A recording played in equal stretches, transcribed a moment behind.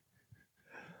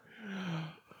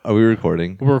Are we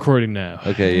recording? We're recording now.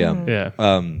 Okay, yeah. Yeah.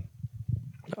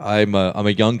 I'm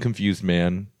a young, confused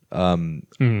man.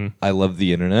 I love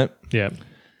the internet. Yeah.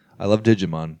 I love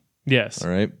Digimon. Yes.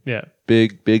 All right? Yeah.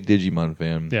 Big Digimon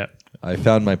fan. Yeah. I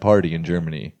found my party in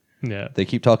Germany. Yeah. They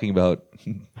keep talking about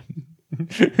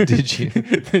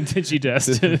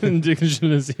Digidestin,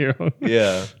 Digital Zero.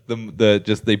 Yeah.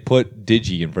 They put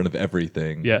Digi in front of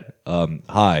everything. Yeah.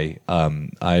 Hi.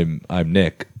 I'm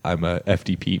Nick. I'm a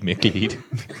FDP Mick lead.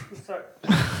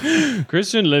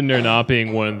 Christian Lindner not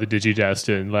being one of the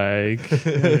Digidestin, I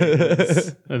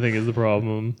think is the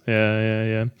problem.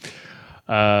 Yeah.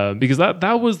 Because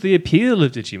that was the appeal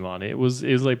of Digimon. It was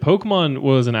like Pokemon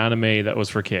was an anime that was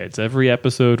for kids. Every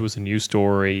episode was a new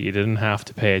story. You didn't have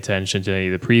to pay attention to any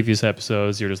of the previous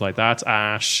episodes. You're just like, that's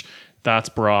Ash, that's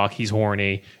Brock, he's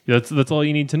horny. That's all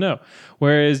you need to know.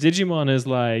 Whereas Digimon is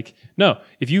like, no,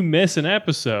 if you miss an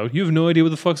episode, you have no idea what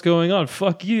the fuck's going on.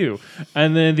 Fuck you.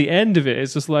 And then the end of it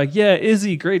is just like, yeah,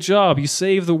 Izzy, great job. You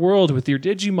saved the world with your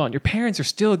Digimon. Your parents are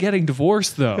still getting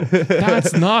divorced, though.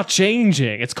 That's not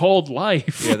changing. It's called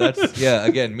life.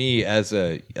 Again, me as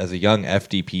a young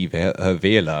FDP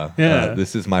Vela,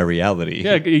 this is my reality.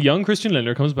 Yeah, young Christian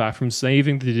Lindner comes back from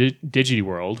saving the Digi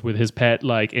world with his pet,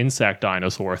 like, insect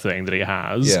dinosaur thing that he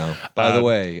has. Yeah. By the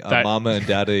way, Mama and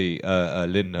Daddy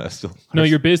Lindner still... No,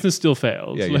 your business still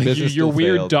failed. Yeah, your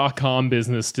weird .com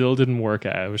business still didn't work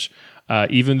out,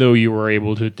 even though you were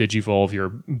able to digivolve your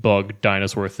bug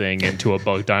dinosaur thing into a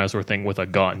bug dinosaur thing with a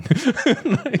gun.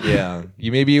 Yeah,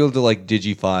 you may be able to like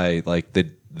digify like the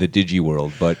Digi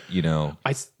world, but you know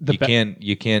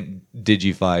you can't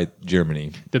digify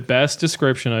Germany. The best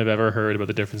description I've ever heard about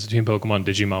the difference between Pokemon and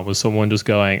Digimon was someone just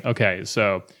going, okay,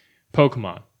 so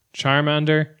Pokemon,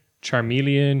 Charmander,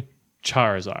 Charmeleon,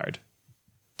 Charizard.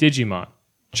 Digimon,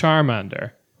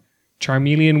 Charmander,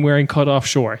 Charmeleon wearing cutoff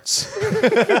shorts.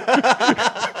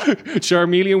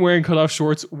 Charmeleon wearing cutoff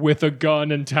shorts with a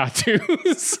gun and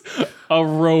tattoos. A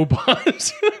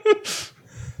robot.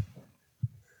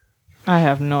 I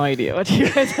have no idea what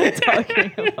you guys are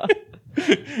talking about.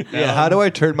 Yeah, how do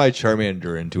I turn my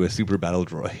Charmander into a super battle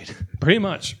droid? Pretty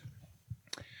much.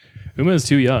 Uma is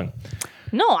too young.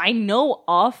 No, I know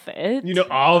of it. You know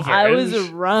of it. I was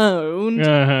around.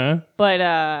 Uh-huh.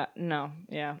 But, no.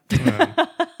 Yeah.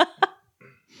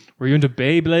 Were you into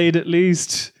Beyblade at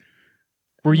least?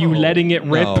 Were you letting it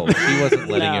rip? No, he wasn't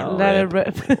letting it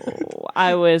rip.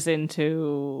 I was kind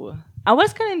of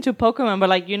into Pokemon, but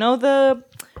like, you know,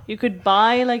 you could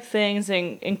buy like things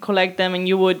and collect them, and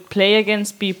you would play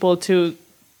against people to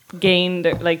gain,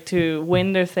 to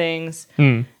win their things.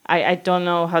 I don't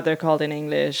know how they're called in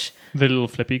English. The little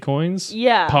flippy coins?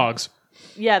 Yeah. Pogs.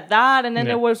 Yeah, that. And then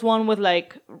there was one with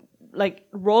like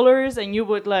rollers, and you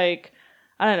would I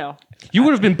don't know. You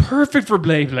would have been perfect for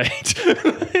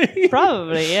Beyblade.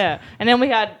 Probably, yeah. And then we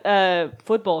had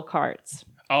football cards.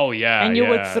 Oh, yeah. And you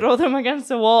would throw them against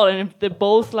the wall, and if they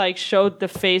both showed the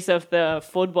face of the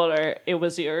footballer, it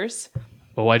was yours.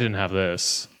 Oh, I didn't have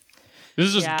this. This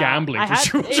is just gambling for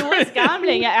sure. It was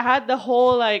gambling. I had the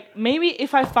whole maybe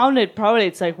if I found it, probably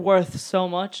it's worth so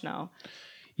much now.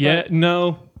 Yeah, but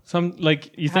no.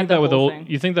 You think that with old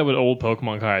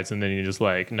Pokemon cards, and then you're just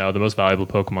no, the most valuable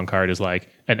Pokemon card is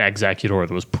an Executor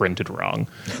that was printed wrong.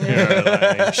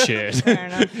 Shit.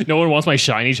 No one wants my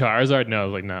shiny Charizard.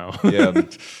 No, no.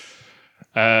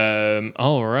 Yeah.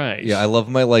 All right. Yeah, I love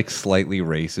my slightly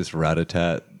racist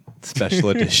Rattata special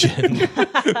edition.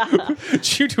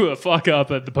 Due to a fuck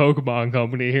up at the Pokemon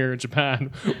company here in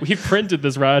Japan, we printed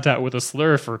this Rattata with a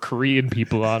slur for Korean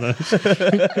people on it.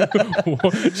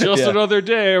 Just another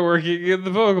day working in the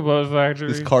Pokemon factory.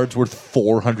 This card's worth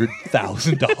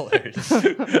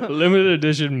 $400,000. Limited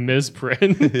edition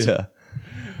misprint. Yeah.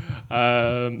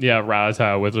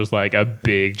 Rattata with just a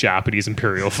big Japanese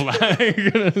imperial flag.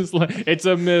 It's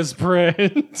a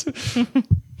misprint.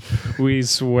 We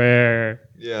swear.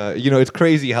 Yeah, it's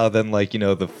crazy how then,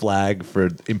 the flag for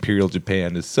Imperial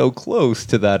Japan is so close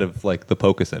to that of, the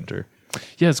Poke Center.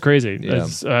 Yeah, it's crazy. Yeah.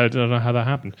 I don't know how that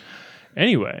happened.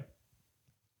 Anyway.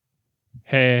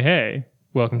 Hey.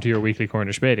 Welcome to your weekly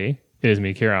Cornish Beatty. It is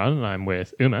me, Kieran, and I'm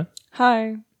with Uma.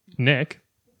 Hi. Nick.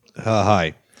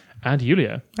 Hi. And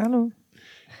Yulia. Hello.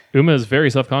 Uma is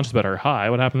very self-conscious about her hi.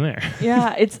 What happened there?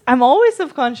 Yeah, I'm always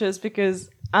self-conscious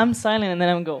because I'm silent and then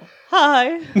I'm go,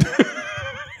 hi.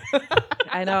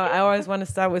 I know. I always want to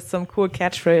start with some cool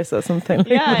catchphrase or something.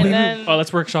 Yeah, and then... Oh,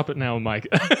 let's workshop it now, Mike.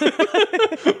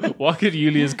 Walk at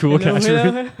Yulia's cool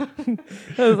catchphrase.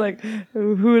 I was like,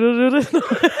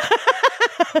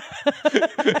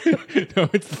 no,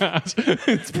 it's not.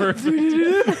 It's perfect.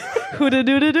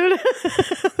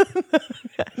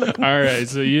 All right,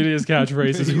 so Yulia's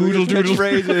catchphrase is hoodle doodle.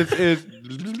 Catchphrase is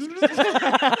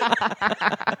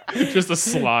Just a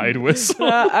slide whistle.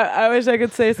 I wish I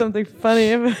could say something funny.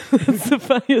 It's the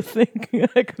funniest thing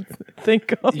I could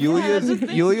think of.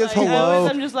 Yulia's hello.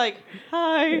 I'm just like,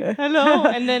 hi, hello,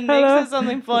 and then Nick says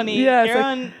something funny. Yeah, it's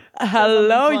Aaron,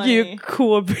 hello, funny. you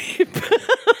cool people.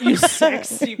 you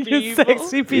sexy people. You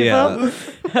sexy people. Yeah.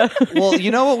 Well,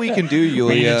 you know what we can do, We need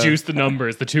Yulia? to juice the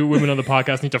numbers. The two women on the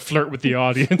podcast need to flirt with the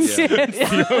audience.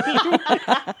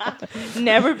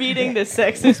 Never beating the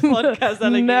sexist podcast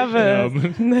allegation. Never.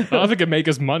 I don't think it make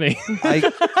us money.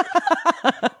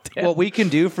 What we can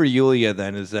do for Yulia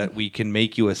then is that we can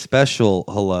make you a special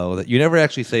hello that you never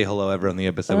actually say hello ever on the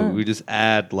episode. But we just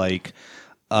add like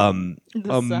a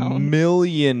sound.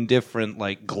 million different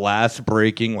like glass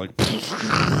breaking like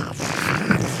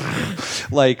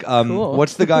like Cool.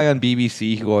 what's the guy on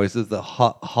BBC who always does the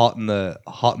hot in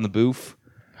the booth?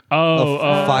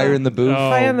 Fire in the booth.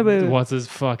 Fire in the booth. What's his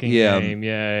fucking Yeah. name?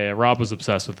 Yeah. Rob was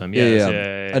obsessed with him. Yeah, Yes,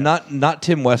 yeah. And not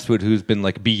Tim Westwood, who's been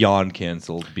like beyond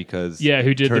cancelled because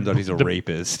who did turns the- out he's a the-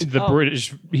 rapist. The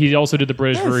British. He also did the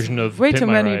British version of way Pimp too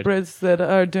My many Ride. Brits that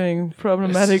are doing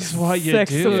problematic This is what you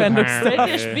sex do, offender apparently. stuff.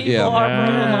 British people Yeah. are Yeah.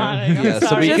 problematic. I'm Yeah, so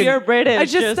sorry we if can- you're British. I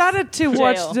just started to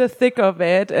watch jail. the thick of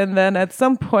it, and then at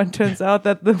some point turns out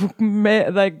that the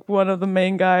one of the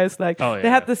main guys, like Oh, yeah. they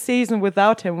had the season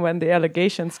without him when the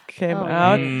allegations came Oh,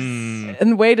 out,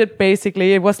 and waited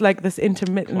basically. It was like this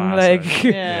intermittent, Classic. like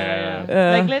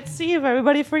Yeah. Like, let's see if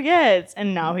everybody forgets.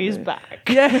 And now he's back.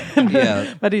 yeah,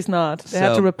 Yeah. but he's not. They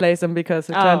had So- to replace him because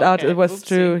it turned out it was Oopsie.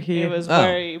 true. It was Oh.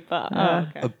 very bad.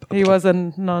 Okay. He was a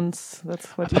nonce. That's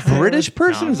what you A British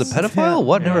person is a pedophile?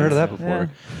 What? Never heard of that before.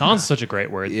 Non's such a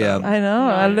great word. Yeah. though. I know.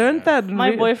 I learned that.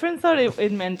 My boyfriend thought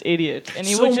it meant idiot, and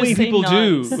he So would just many say people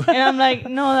do. nonce. And I'm like,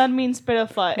 no, that means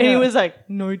pedophile. And he Yeah. was like,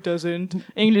 no, it doesn't.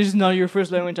 English is not your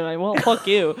first language. I'm like, well, fuck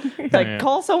you. It's like, Yeah.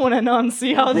 call someone a nonce,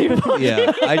 see how they fucking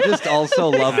Yeah. I just also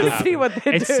love the see what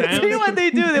they It do. sounds- see what they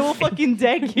do. They will fucking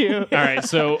deck you. All right,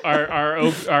 so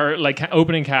our like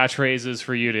opening catchphrases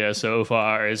for Yulia so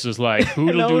far is just like hoodle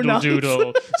Hello, doodle nonce.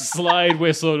 doodle, slide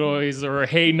whistle noise, or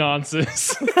hey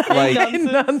nonsense. like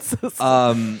Nonsense.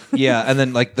 yeah, and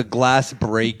then like the glass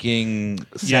breaking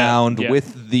sound yeah.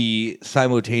 with the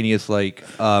simultaneous like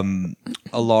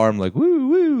alarm like woo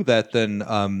woo that then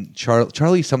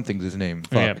Charlie something's his name.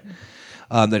 Fuck.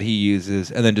 That he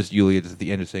uses, and then just Yulia just at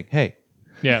the end just saying, hey.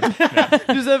 Yeah.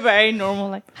 Just a very normal,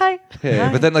 like, hi. Hey.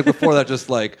 But then like before that just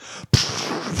like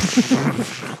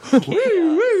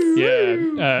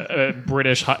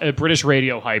British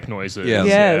radio hype noises. Yeah.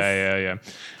 Yeah.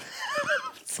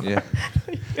 yeah.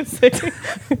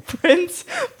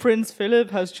 Prince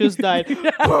Philip has just died.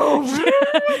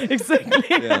 Exactly.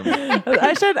 Yeah.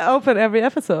 I should open every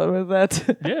episode with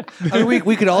that. Yeah. I mean,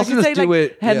 we could I also could just say, do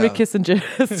like, it. Henry yeah. Kissinger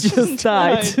has just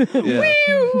died. Yeah.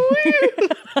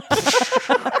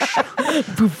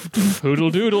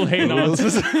 Hoodle doodle, hey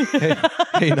nonsense.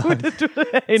 Hey, no. What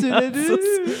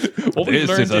we This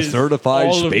learned is a certified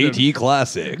all of them. Spatey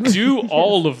classic. Do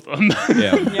all of them.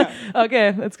 Yeah. Okay,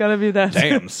 it's gonna be that.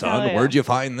 Damn, son, Oh, yeah. where'd you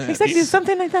find that? Exactly,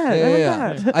 something like that. Yeah, I like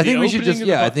yeah. that. I think The we should opening just, of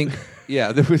the I po- think,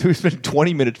 yeah, we spent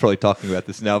 20 minutes probably talking about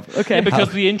this now. Okay. Yeah,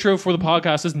 because the intro for the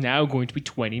podcast is now going to be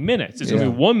 20 minutes. It's going to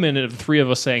Yeah. be 1 minute of the three of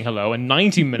us saying hello and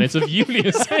 90 minutes of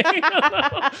Yulia saying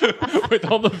hello with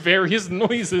all the various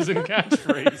noises and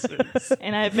catchphrases.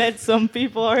 And I bet some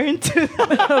people are into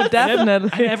that. Oh, definitely.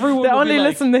 and everyone They're will be only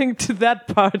like- listening to that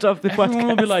part of the Everyone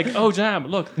will podcast. be like, oh, damn,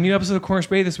 look, the new episode of Cornish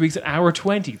Bay this week's at hour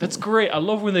 20. That's great. I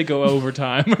love when they go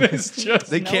overtime. It's just...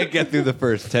 They can't get through the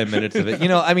first 10 minutes of it. You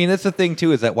know, I mean, that's the thing,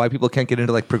 too, is that why people can't get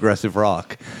into, like, progressive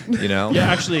rock, you know? Yeah,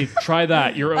 actually, try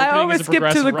that. Your opening I always is a skip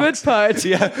to the progressive good rock. part.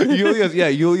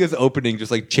 Yulia's opening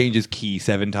just, like, changes key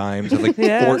 7 times. It's, like,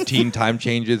 Yes. 14 time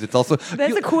changes. It's also...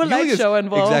 There's a cool light Yulia's- show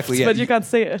involved, Exactly, yeah. but you can't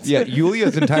see it. Yeah,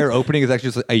 Yulia's entire opening is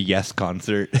actually just a Yes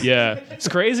concert. Yeah, it's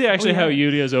crazy actually how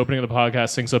Yulia's opening of the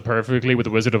podcast syncs up perfectly with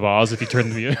the Wizard of Oz if you turn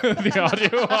the, the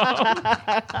audio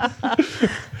off.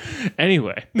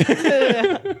 Anyway,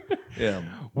 Yeah.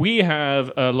 we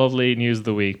have a lovely News of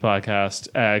the Week podcast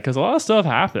because a lot of stuff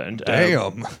happened.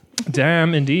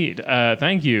 Damn, indeed.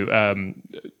 Thank you.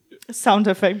 Sound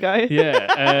effect guy.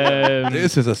 Yeah.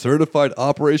 This is a certified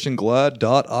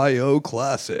OperationGlad.io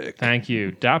classic. Thank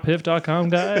you. Dapif.com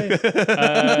guy.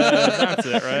 That's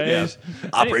it, right?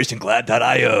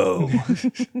 OperationGlad.io.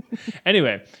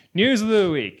 Anyway, News of the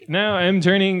Week. Now I'm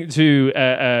turning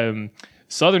to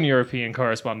Southern European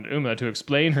correspondent Uma to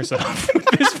explain herself.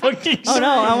 This fucking Oh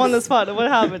no, I'm on the spot. What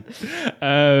happened?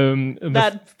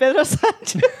 That Pedro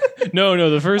Sanchez. No,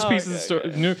 the first piece of the story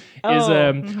is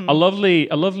a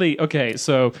lovely. Okay,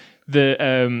 so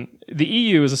the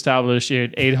EU has established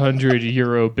an 800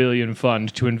 euro billion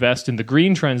fund to invest in the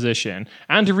green transition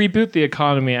and to reboot the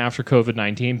economy after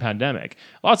COVID-19 pandemic.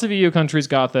 Lots of EU countries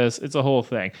got this. It's a whole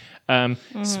thing.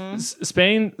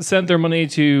 Spain sent their money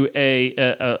to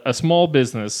a small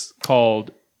business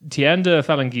called Tienda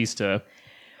Falangista,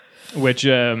 which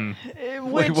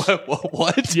Wait,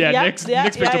 what? yeah, Nick's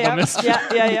picked up on this. Yeah.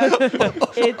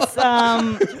 It's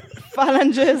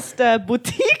Falangist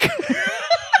boutique.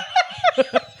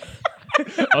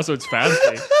 Also, it's fancy.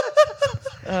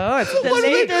 Oh, it's The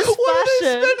latest What are they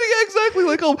fashion. spending exactly?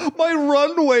 Like, oh, my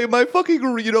runway, my fucking,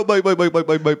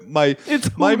 my.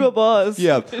 It's my, Hugo Boss.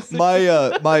 Yeah,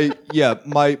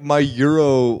 my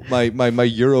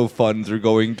euro funds are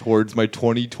going towards my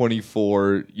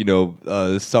 2024,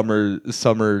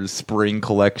 summer spring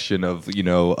collection of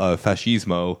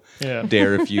fascismo, Yeah.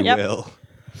 dare if you Yep. will.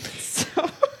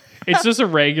 It's just a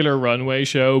regular runway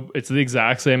show. It's the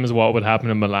exact same as what would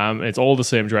happen in Milan. It's all the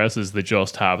same dresses. They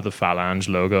just have the Phalange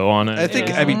logo on it. I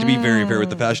think, I mean, to be very fair with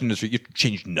the fashion industry, you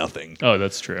changed nothing. Oh,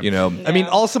 that's true. I mean,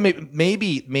 also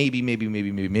maybe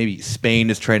Spain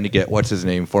is trying to get what's his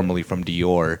name, formerly from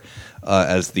Dior,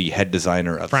 as the head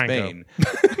designer of Franco. Spain.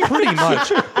 Pretty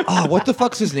much. Oh, what the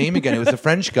fuck's his name again? It was a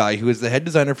French guy who was the head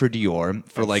designer for Dior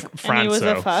for like. And he was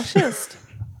a Franco. fascist.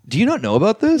 Do you not know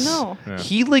about this? No. Yeah.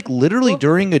 He like literally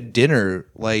during a dinner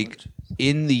like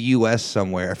in the U.S.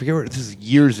 somewhere. I forget where. This is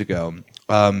years ago.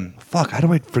 Fuck. How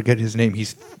do I forget his name?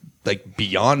 He's like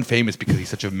beyond famous because he's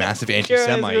such a massive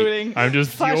anti-Semite. I'm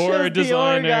just Fascist Dior Dior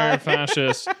designer, guy.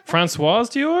 fascist. Francois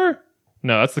Dior?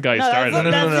 No, that's the guy who No, started that's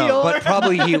it. not- No. Dior. But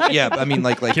probably he. Yeah. I mean,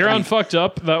 like. Kieran fucked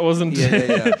up. That wasn't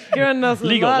Yeah. Kieran does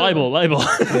legal. Libel.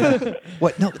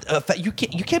 What? No, you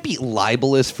can't be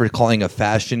libelous for calling a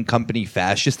fashion company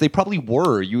fascist. They probably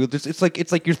were. It's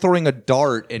like you're throwing a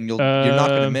dart and you're not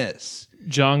going to miss.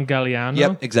 John Galliano.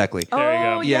 Yep, exactly. There you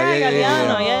go. Oh, Yeah, yeah,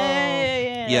 yeah. Galliano. Yeah.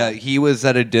 Yeah, he was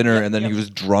at a dinner and then he was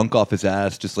drunk off his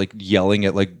ass, just like yelling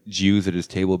at like Jews at his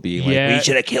table, being like, Yeah. "We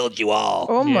should have killed you all."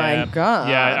 Oh Yeah. my god.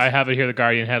 Yeah, I have it here. The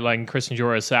Guardian headline: Christian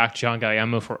Dior sacked John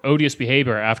Galliano for odious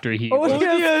behavior after he Odious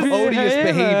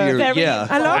behavior. Very- Yeah.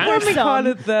 I love when we call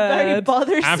it Very that.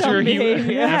 bothersome after he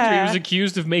behavior. after he was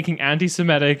accused of making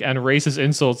anti-Semitic and racist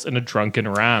insults in a drunken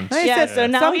rant. Nice. Yeah, so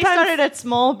now he Sometimes- started a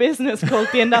small business called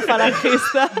Tienda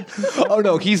Falangista. Oh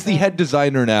no, he's the head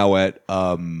designer now at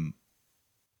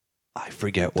I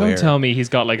forget where. Don't tell me he's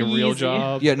got like a real Easy.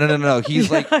 job. Yeah, no. He's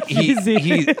like easy.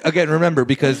 he again. Remember,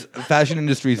 because fashion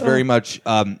industry is very much.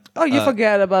 Oh, you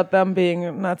forget about them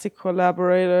being Nazi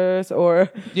collaborators or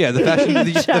Yeah, the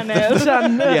fashion. Chanel.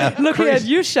 Chanel. Yeah, Looking at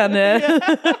you, Chanel.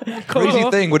 Crazy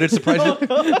thing. Would it surprise you?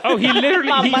 Oh, he literally.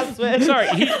 Mama's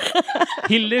wedding.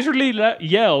 He literally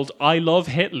yelled, "I love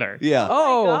Hitler." Yeah.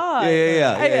 Oh, God.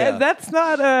 Yeah. that's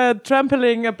not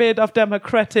trampling a bit of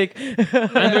democratic.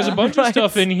 And there's a bunch of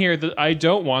stuff in here that I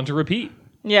don't want to repeat.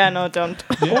 Yeah, no, don't.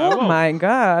 Yeah, I Oh won't. my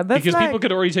god, that's Because like, people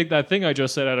could already take that thing I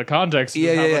just said out of context.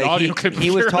 And have an audio clip He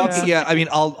of was Kieran. talking. Yeah, I mean,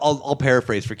 I'll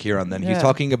paraphrase for Kieran. Then he's Yeah.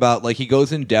 talking about like he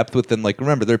goes in depth with them. Like,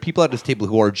 remember, there are people at this table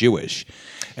who are Jewish,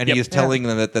 and Yep. he is telling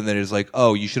them that then there's like,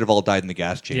 oh, you should have all died in the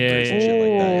gas chambers Yeah, and shit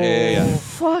like that. Yeah.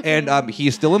 Fuck. And he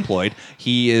is still employed.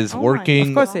 He is my working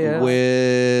Of course he is.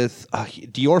 with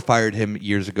Dior fired him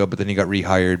years ago, but then he got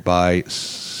rehired by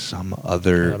some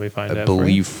other, Let me find I out for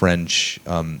believe, French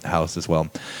house as well.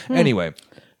 Anyway.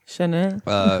 Chanel.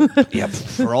 Yeah,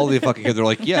 for all the fucking kids, they're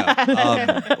like, you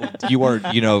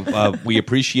are, we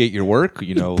appreciate your work,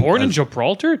 Born in as-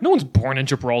 Gibraltar? No one's born in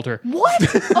Gibraltar. What?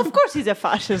 Of course he's a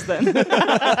fascist then.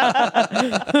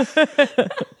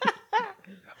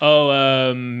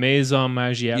 Oh, Maison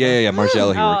Margiela. Yeah,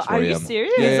 Margiela he works for. are you yeah.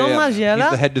 serious? Yeah, Maison Margiela?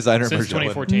 He's the head designer Since of Margiela.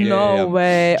 2014. No Yeah.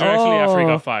 way. Directly after he Oh.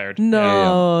 got fired.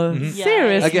 No, Yeah.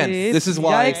 seriously. Again, this is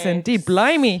why- Yikes indeed,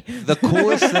 blimey. The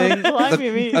coolest thing. Blimey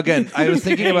me. Again, I was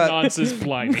thinking about. Nonsense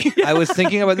blimey. I was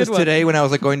thinking about this Good one. today when I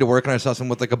was like going to work and I saw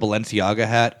someone with like a Balenciaga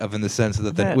hat, of in the sense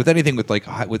that Yeah. with anything with like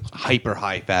with hyper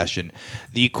high fashion,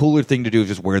 the cooler thing to do is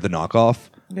just wear the knockoff,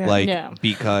 Yeah. Yeah.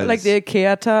 because Like the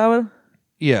IKEA towel.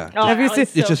 yeah. Oh, Have you that seen-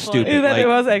 was It's just funny. stupid. That Like- it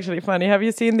was actually funny. Have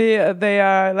you seen they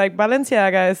are like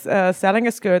Balenciaga is selling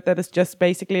a skirt that is just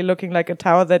basically looking like a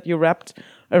towel that you wrapped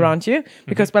around you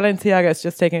because Balenciaga is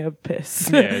just taking a piss.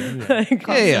 Yeah. Like,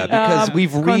 Yeah, because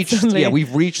we've reached constantly.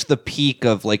 we've reached the peak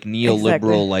of like neoliberal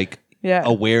Exactly. like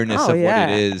awareness of what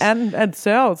it is. and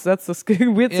sells. That's the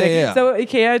weird thing. Yeah. So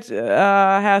IKEA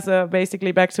has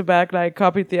basically back-to-back like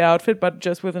copied the outfit, but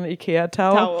just with an IKEA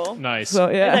towel. Nice. So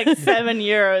It's like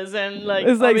 €7, and like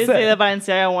It's like obviously the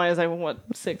Balenciaga one is like what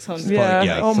 600. Yeah,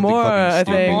 or something more. fucking I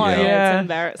stupid, think. More, yeah. yeah, it's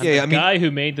embarrassing. Yeah, I The mean, guy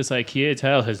who made this IKEA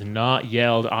towel has not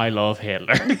yelled "I love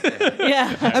Hitler."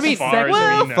 Yeah. I mean, as far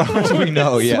as we know. as we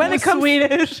know, yeah. When it comes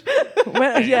Swedish.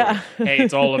 Hey,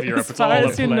 it's all of Europe. As It's all far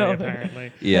of as you play, know.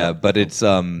 apparently. Yeah, but it's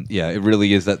it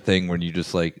really is that thing when you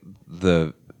just like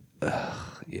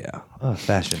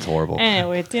fashion's horrible.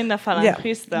 Anyway, Tienda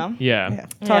Falangista. Yeah.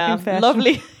 talking fashion.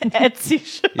 Lovely Etsy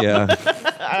shop. Yeah,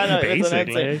 I don't know. If it's an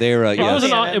Basically. Etsy. they're It was,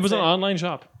 Yeah, it was an that's it. online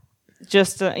shop.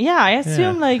 Just I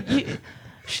assume like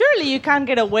surely you can't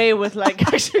get away with like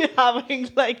actually having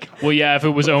like Well, yeah, if it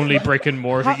was only brick and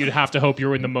mortar, you'd have to hope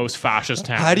you're in the most fascist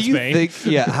town How in do you Spain. think?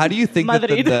 Yeah, how do you think that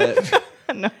Madrid. the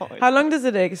no. How long does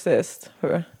it exist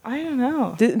for? I don't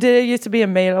know. Did it used to be a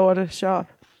mail order shop?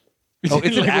 oh,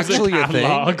 is it Like, was actually a thing?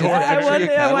 catalog Is it or- actually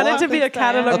a I wanted catalog? to be a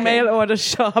catalog Okay. mail order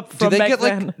shop Do from they back get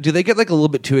then. like? Do they get like a little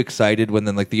bit too excited when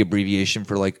then like the abbreviation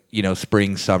for like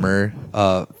spring summer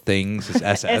things is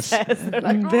SS? They're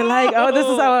like, oh, this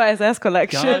is our SS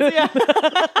collection.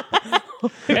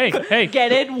 Hey,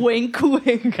 Get it? Wink,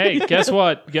 wink. hey, guess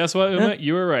what? Uma?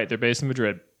 You were right. They're based in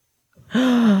Madrid.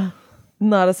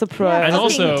 Not a surprise. And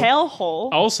also- hellhole.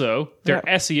 Also, their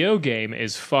SEO game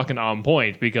is fucking on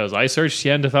point because I searched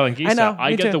Tienda I Falangista. know,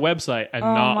 I me get too. the website and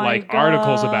Oh not my like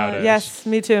articles about it. Yes,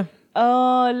 me too.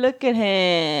 Oh, look at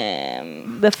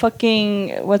him. The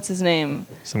fucking what's his name?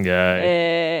 Some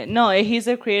guy. No, he's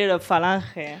the creator of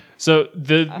Falange. So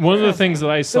one of the things that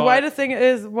I The saw. wider thing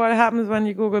is what happens when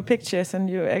you Google pictures and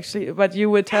you actually, but you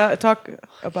would talk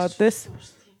about this.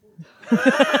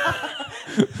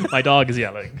 My dog is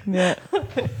yelling. Yeah.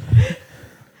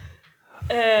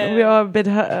 We are a bit,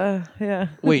 yeah.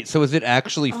 Wait, so is it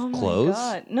actually Oh my closed?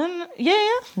 God. No,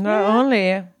 yeah. Not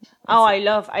only. Oh, I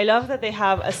love that they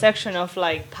have a section of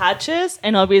like patches,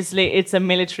 and obviously it's a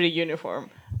military uniform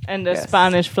and the Yes.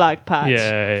 Spanish flag patch.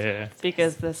 Yeah.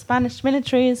 Because the Spanish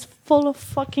military is full of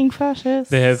fucking fascists.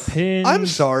 They have pins. I'm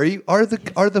sorry. Are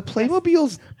the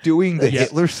Playmobiles doing the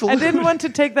Hitler I salute? didn't want to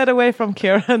take that away from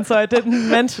Kieran, so I didn't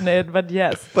mention it, but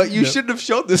yes. But you shouldn't have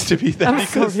shown this to me then, I'm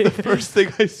because sorry. the first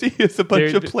thing I see is a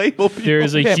bunch of Playmobil. There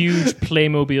is a Okay. huge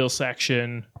Playmobil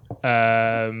section.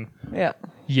 Yeah.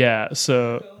 Yeah,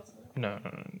 so no.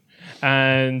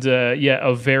 And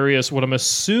of various, what I'm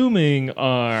assuming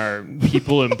are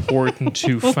people important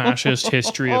to fascist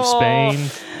history of Spain.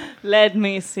 Let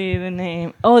me see the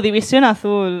name. Oh, División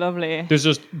Azul, lovely. There's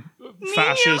just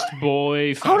fascist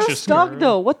boy, Out of fascist stock girl.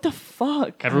 though. What the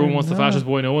fuck? Everyone wants the fascist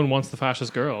boy. No one wants the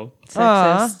fascist girl.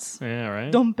 Sexists. Yeah,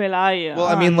 right. Don Pelaya. Well,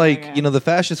 I mean, like, the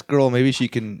fascist girl, maybe she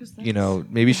can,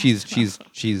 maybe she's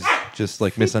just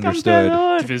like misunderstood.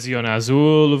 División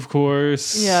Azul, of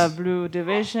course. Yeah, Blue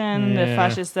Division, the Yeah.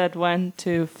 fascists that went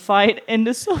to fight in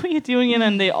the Soviet Union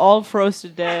and they all froze to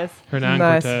death. Hernan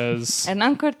Nice. Cortez.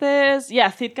 Hernan Cortez, yeah,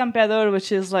 Cid Campeador,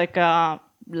 which is like a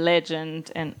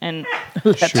legend, and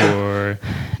Sure.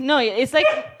 no, it's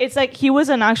like he was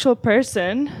an actual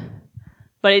person,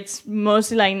 but it's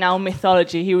mostly like now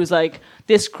mythology. He was like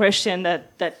this Christian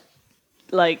that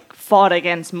like fought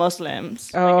against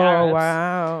Muslims. like Oh, Arabs.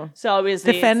 wow. So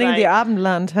obviously, Defending it's the like,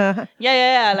 Abendland, huh?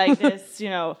 yeah, like this,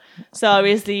 So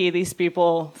obviously, these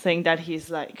people think that he's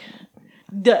like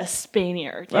the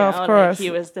Spaniard. You Of know? course. Like he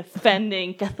was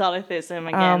defending Catholicism Oh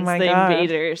against my the God.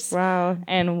 invaders Wow.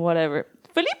 and whatever.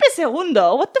 Felipe II,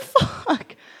 what the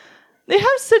fuck? They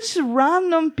have such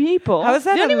random people. How is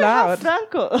that they don't allowed? Even have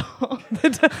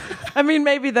Franco. I mean,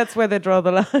 maybe that's where they draw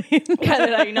the line. Yeah,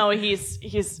 they're like, no, he's.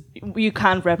 You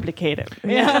can't replicate him.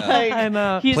 Yeah, like, I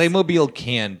know. he's- Playmobil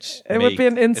can't. It would be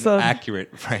an insult.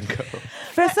 accurate Franco.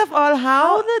 First of all,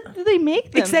 How do they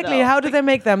make them? exactly? though? How do they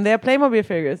make them? They're Playmobil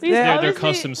figures. These They're- Yeah, they're Obviously-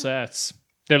 custom sets.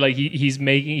 They're like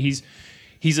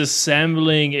he's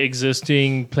assembling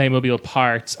existing Playmobil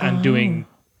parts and doing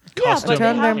custom. but they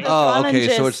Turn have them- the Oh, okay,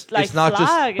 so phalanges, it's like, not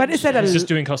just- flag But and is that shit. a He's just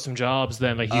doing custom jobs.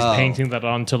 Then like he's Oh. painting that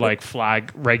onto like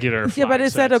regular. yeah, flag but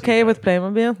is that sets. okay with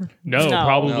Playmobil? No, No.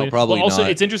 probably. No, probably Well, also,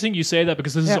 not. it's interesting you say that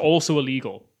because this is Yeah. also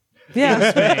illegal.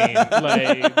 Yeah. Spain,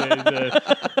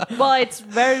 like Well, it's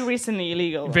very recently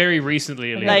illegal. very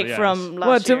recently illegal. like yes. from Well,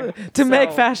 last year. to make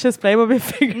So- fascist Playmobil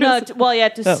figures. No,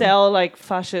 to sell like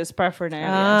fascist paraphernalia.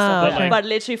 and Ah, stuff. okay. But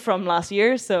literally from last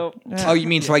year. So Oh, you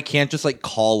mean so I can't just like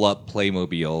call up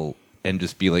Playmobil and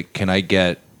just be like, can I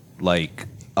get like,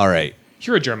 all right,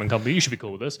 you're a German company. You should be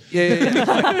cool with this.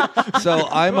 Yeah. So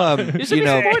I'm, You should be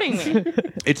supporting me.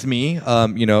 it's me.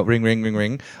 Ring, ring, ring,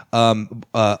 ring. Buenos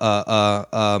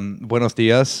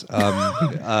dias.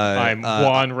 I'm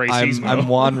Juan Racismo. I'm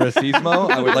Juan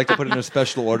Racismo. I would like to put in a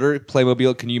special order.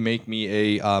 Playmobil, can you make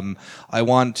me a? I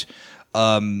want.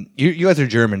 You guys are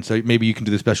German, so maybe you can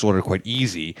do the special order quite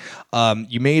easy.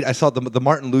 I saw the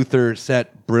Martin Luther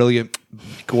set, brilliant,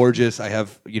 gorgeous. I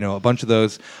have a bunch of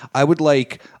those. I would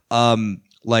like. You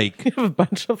have a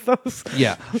bunch of those.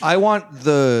 Yeah, I want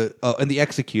and the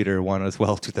Executor one as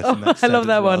well. I love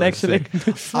that one actually.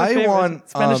 I want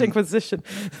Spanish Inquisition.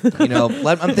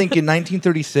 I'm thinking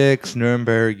 1936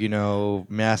 Nuremberg.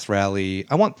 Mass rally.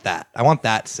 I want that. I want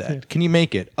that set. Can you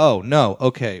make it? Oh no.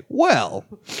 Okay. Well,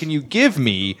 can you give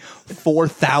me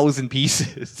 4,000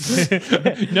 pieces?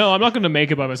 No, I'm not going to make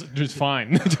it by myself. It's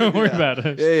fine. Don't worry about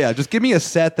it. Yeah. Just give me a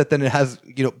set that then it has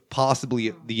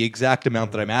possibly the exact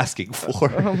amount that I'm asking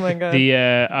for. Oh my god.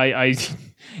 I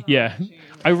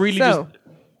really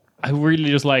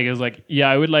just like it was like,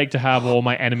 I would like to have all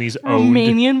my enemies owned.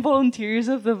 Romanian volunteers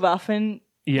of the Waffen.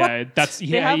 Yeah, have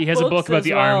he has a book books about as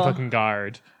the well. Iron fucking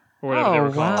Guard. Or whatever they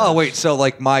were called. Oh wait, so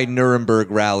like my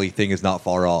Nuremberg rally thing is not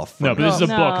far off. No, but this is a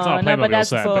book. It's not a No, but Playmobil that's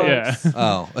set. But yeah. books.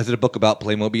 Oh, is it a book about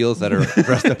Playmobiles that are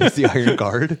dressed up as the Iron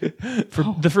Guard?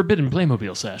 The Forbidden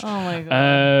Playmobil set. Oh my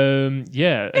god.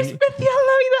 Yeah. Especial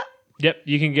Navidad. Yep,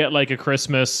 you can get like a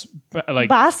Christmas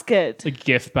Basket. a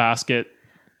gift basket.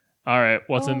 All right,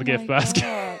 what's in the gift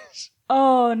basket?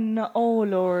 Oh no! Oh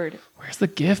lord! Where's the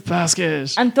gift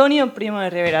basket? Antonio Primo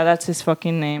de Rivera. That's his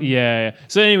fucking name. Yeah.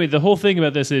 So anyway, the whole thing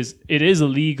about this is it is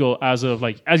illegal as of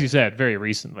as you said, very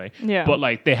recently. Yeah.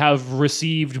 But they have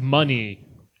received money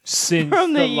since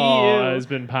From the the law EU. has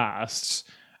been passed.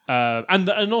 And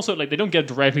also they don't get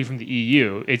directly from the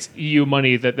EU. It's EU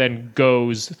money that then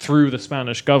goes through the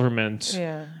Spanish government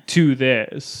to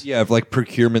this. Yeah, of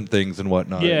procurement things and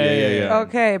whatnot. Yeah.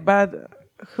 Okay, but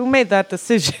who made that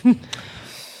decision?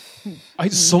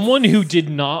 Someone who did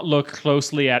not look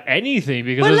closely at anything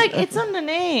because But it's on the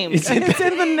name. It's in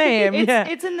the name.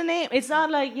 It's in the name. It's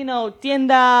not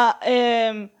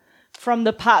tienda from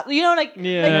the past.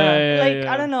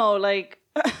 I don't know,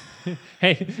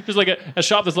 hey, there's a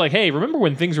shop that's like, hey, remember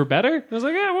when things were better? I was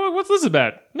like, yeah, well, what's this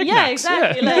about? yeah, Knickknacks.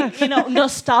 exactly. Yeah.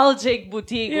 Nostalgic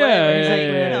boutique. Yeah, whatever.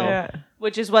 It's yeah.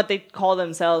 Which is what they call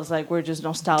themselves. We're just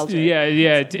nostalgic.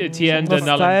 Yeah, Tienda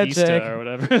Nostalgic. Nalandista or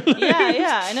whatever.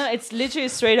 yeah. I know. It's literally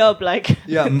straight up Yeah,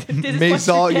 this is what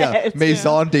Maison, you get.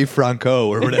 Maison de Franco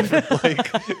or whatever.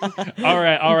 All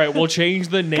right, we'll change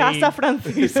the name. Casa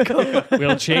Francisco.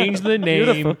 We'll change the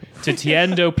name to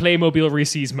Tiendo Playmobil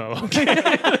Racismo.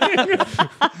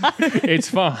 It's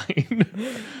fine.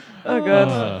 Oh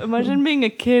god. Imagine being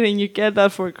a kid and you get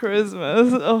that for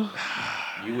Christmas. Oh.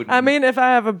 I mean, if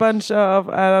I have a bunch of,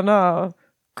 I don't know,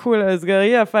 cool as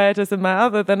guerrilla fighters in my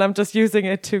other, then I'm just using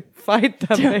it to fight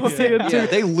them. Yeah,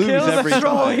 they lose kill the every time.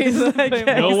 toys.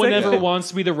 No one ever wants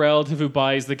to be the relative who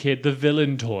buys the kid the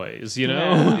villain toys, you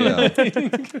know? Yeah.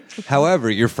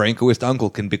 However, your Francoist uncle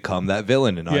can become that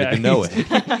villain and not even know it.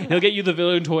 He'll get you the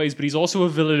villain toys, but he's also a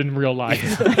villain in real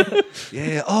life.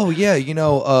 Yeah. Oh, yeah. I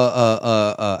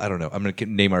don't know. I'm going to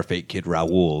name our fake kid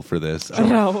Raul for this.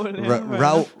 Raul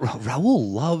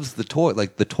loves the toy,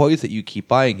 the toys that you keep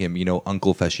buying him.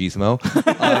 Uncle Fascismo.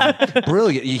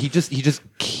 Brilliant. He just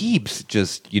keeps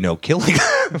killing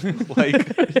them,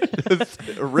 just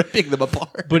ripping them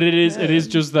apart. But it is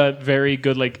just that very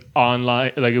good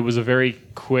online. It was a very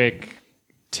quick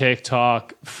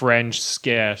TikTok French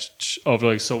sketch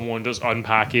of someone just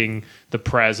unpacking the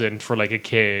present for a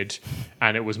kid,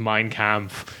 and it was Mein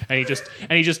Kampf, and he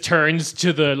just turns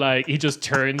to the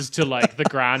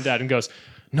granddad and goes,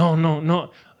 no,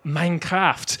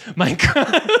 Minecraft.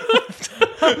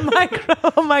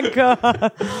 Oh my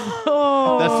god.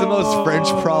 Oh. That's the most French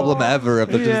problem ever. Of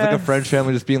just a French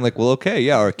family just being well, okay,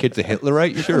 yeah, our kid's a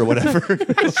Hitlerite, sure, whatever.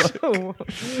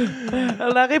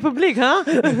 La République, huh?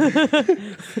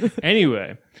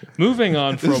 Anyway, moving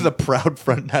on from This is a proud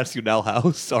Front National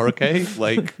house, okay?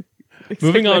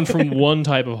 moving on from one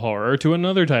type of horror to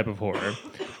another type of horror.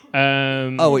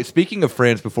 Oh wait, speaking of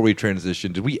France, before we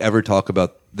transition, did we ever talk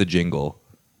about the jingle?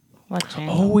 What change?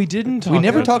 Oh, we didn't talk We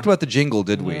never about talked about the jingle,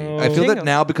 did we? I feel that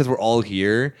now, because we're all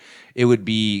here, it would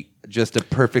be just a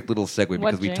perfect little segue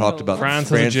because we jingle? talked about France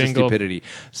has a France's jingle. stupidity.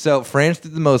 So France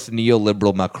did the most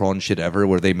neoliberal Macron shit ever,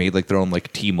 where they made their own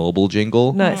T-Mobile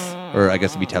jingle. Nice. Or I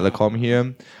guess it'd be Telecom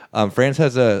here. France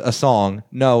has a song.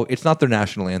 No, it's not their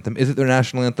national anthem. Is it their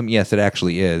national anthem? Yes, it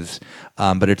actually is.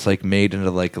 But it's made into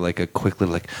a quick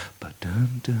little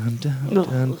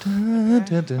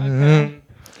ba-dun-dun-dun-dun-dun-dun-dun.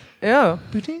 Yeah.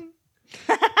 Ba-ding.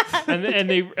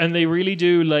 and they really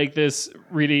do like this.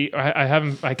 Really,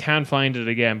 I can't find it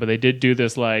again, but they did do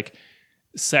this like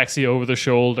sexy over the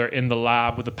shoulder in the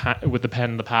lab with the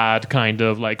pen and the pad kind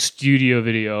of like studio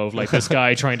video of like this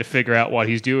guy trying to figure out what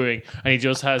he's doing, and he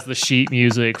just has the sheet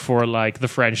music for like the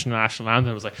French national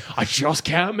anthem. It's like, I just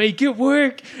can't make it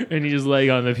work, and he's like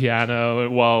on the piano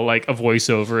while like a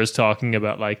voiceover is talking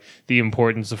about like the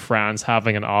importance of France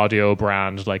having an audio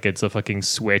brand like it's a fucking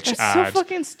Switch That's ad. so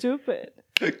fucking stupid.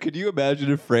 Could you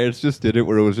imagine if France just did it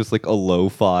where it was just like a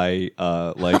lo-fi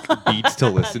like beats to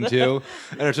listen to,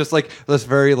 and it's just like this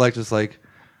very like just like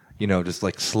just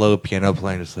like slow piano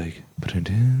playing, just like dun,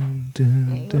 dun,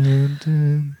 dun,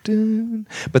 dun, dun.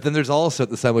 But then there's also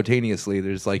simultaneously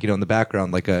there's like in the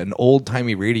background like an old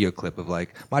timey radio clip of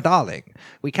like, my darling,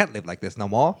 we can't live like this no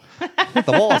more. The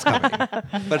wall's coming.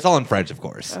 But it's all in French, of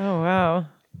course. Oh wow.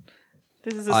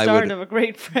 This is the start of a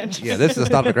great friendship. Yeah, this is the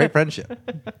start of a great friendship.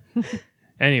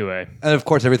 Anyway, And of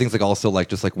course, everything's like also like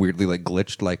just like weirdly like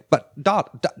glitched, like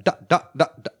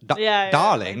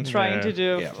darling. Trying to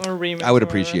do Yeah. a remix. I would or whatever.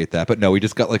 appreciate that, but no, we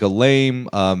just got like a lame,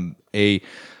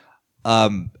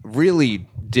 really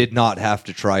did not have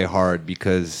to try hard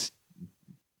because,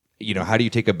 how do you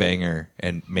take a banger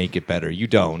and make it better? You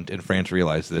don't, and France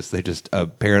realized this. They just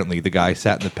apparently the guy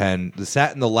sat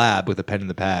in the lab with a pen and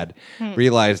the pad,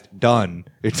 realized done.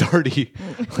 It's already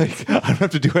like I don't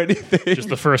have to do anything. just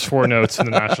the first 4 notes in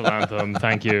the national anthem.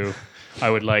 Thank you.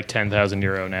 I would like 10,000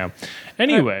 euro now.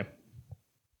 Anyway.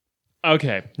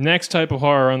 Okay. Next type of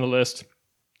horror on the list.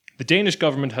 The Danish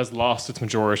government has lost its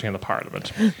majority in the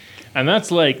parliament. And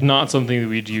that's like not something that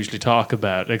we'd usually talk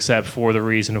about, except for the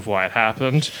reason of why it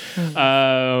happened.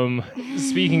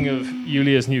 Speaking of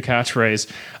Julia's new catchphrase,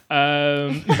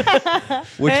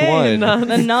 Which Hey, one? Nance.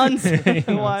 The nuns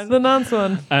one. The Nance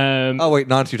one. Oh wait,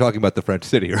 Nance, you're talking about the French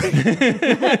city, right?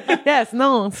 Yes,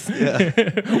 Nance.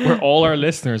 where all our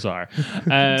listeners are.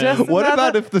 What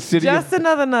about if the city of- Just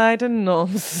another night in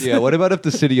Nance. Yeah, what about if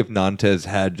the city of Nantes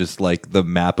had just like the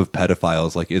map of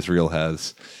pedophiles like Israel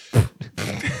has?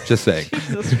 Just saying.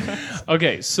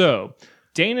 Okay, so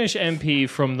Danish MP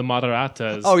from the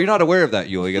Moderatas. Oh, you're not aware of that,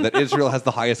 Yulia, that Israel has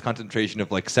the highest concentration of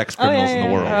like sex criminals in the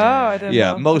yeah, world. Oh, I didn't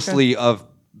know. Mostly of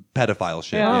pedophile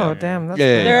shit. Oh, Yeah. damn. That's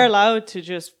Yeah, yeah, They're yeah. allowed to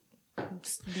just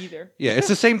be there. Yeah, it's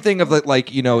the same thing of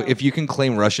like, if you can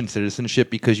claim Russian citizenship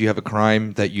because you have a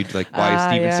crime that you'd like why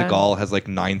Steven yeah. Seagal has like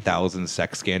 9,000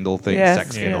 sex scandal things. Yes,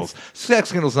 Sex scandals. Sex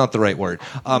scandals not the right word.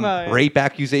 Right. Rape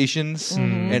accusations,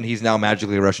 and he's now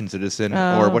magically a Russian citizen.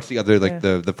 Oh, Or what's the other, like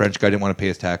yeah. the French guy didn't want to pay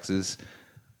his taxes.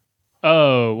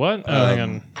 Oh, what? Oh, hang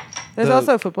on. There's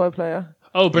also a football player.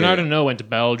 Oh, Bernard Arnault went to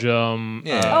Belgium.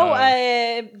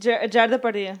 Yeah. Gerard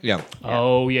Depardieu. Yeah.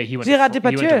 Oh, yeah, he went Gerard to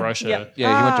Depardieu. Russia. Yep.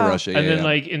 Yeah, he went to Russia. And yeah, then, yeah.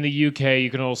 like in the UK, you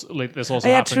can also like this also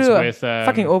Oh, yeah, happens true. with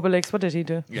Fucking Obelix. What did he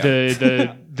do?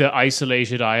 the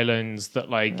isolated islands that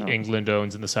like England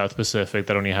owns in the South Pacific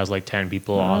that only has like 10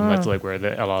 people on. That's like where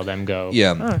a lot of them go.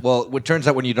 Yeah. Well, it turns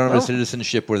out when you don't have a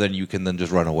citizenship where then you can then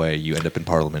just run away, you end up in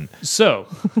parliament. So,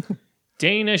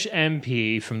 Danish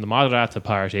MP from the Moderata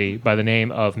Party by the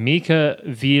name of Mika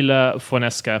Vila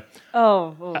Foneska.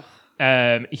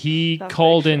 He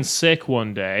called in sick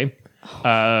one day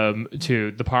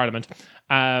to the parliament.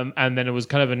 And then it was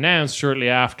kind of announced shortly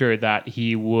after that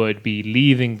he would be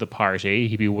leaving the party.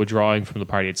 He'd be withdrawing from the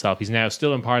party itself. He's now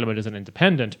still in parliament as an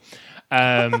independent.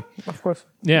 Of course.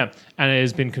 Yeah, and it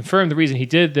has been confirmed the reason he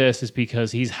did this is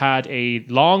because he's had a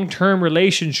long-term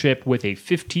relationship with a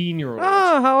 15-year-old.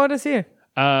 Oh, how old is he?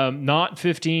 Not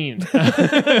 15.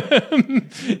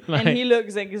 And he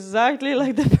looks exactly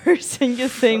like the person you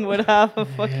think would have a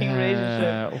fucking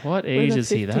relationship. What age is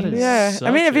he? That is Yeah.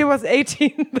 I mean, if he such was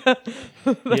 18, that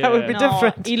would be Yeah.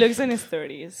 different. He looks in his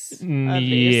 30s.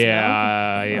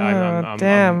 Yeah,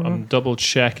 damn. I'm double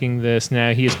checking this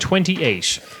now. He is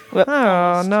 28.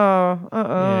 Oh, no.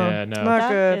 Yeah, no. Not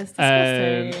good. Is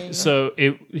disgusting. So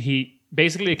he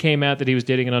basically it came out that he was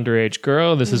dating an underage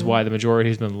girl. This is why the majority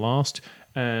has been lost.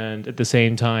 And at the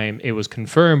same time, it was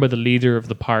confirmed by the leader of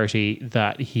the party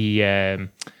that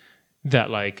that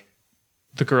like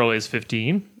the girl is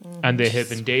 15 and they have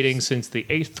been dating since the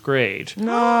 8th grade.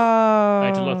 No. I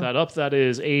had to look that up. That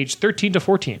is age 13 to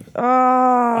 14.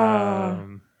 Oh.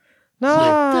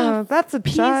 No, that's a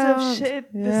Piece child. of shit.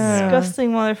 Yeah.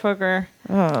 Disgusting motherfucker.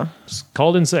 Oh.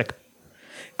 Called in sick.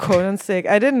 Call in sick.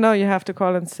 I didn't know you have to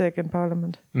call in sick in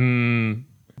Parliament.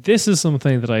 This is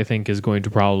something that I think is going to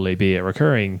probably be a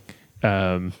recurring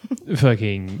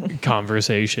fucking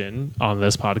conversation on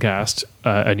this podcast.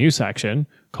 A new section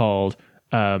called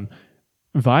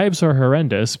vibes are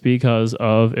horrendous because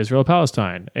of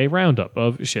Israel-Palestine, a roundup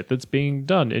of shit that's being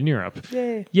done in Europe.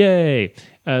 Yay!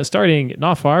 Starting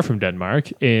not far from Denmark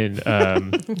in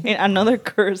In another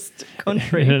cursed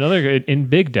country. in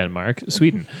big Denmark,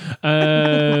 Sweden.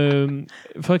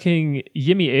 Fucking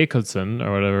Jimmy Akelsson,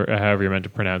 or whatever, however you're meant to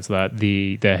pronounce that,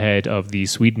 the head of the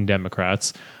Sweden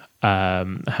Democrats,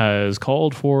 has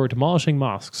called for demolishing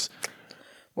mosques.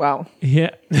 Wow. Yeah.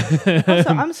 Also,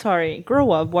 I'm sorry.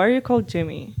 Grow up. Why are you called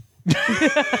Jimmy?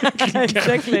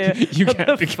 Exactly. You What can't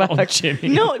the be called fuck? Jimmy.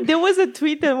 No, there was a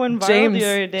tweet that went viral the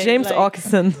other day. James like,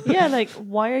 Oxen. Yeah, like,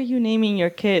 why are you naming your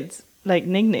kids like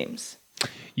nicknames?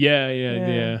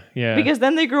 Yeah. Because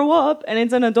then they grow up and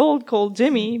it's an adult called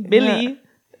Jimmy, Billy,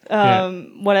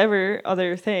 whatever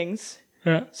other things.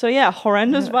 Yeah. So yeah,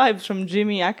 horrendous vibes from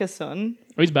Jimmy Akesson.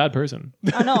 Oh, he's a bad person.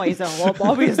 I know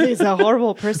obviously he's a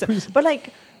horrible person, but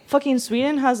like fucking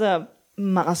Sweden has a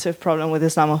massive problem with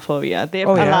Islamophobia. They're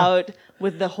allowed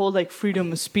with the whole like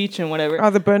freedom of speech and whatever. Are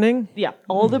they burning? Yeah,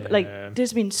 all the like.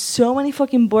 There's been so many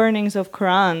fucking burnings of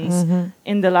Qurans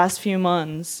in the last few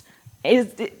months.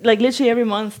 It's like literally every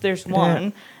month there's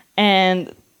one,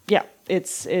 and yeah,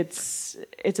 it's a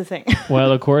thing.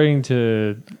 Well, according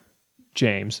to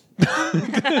James,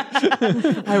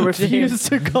 I refuse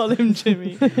to call him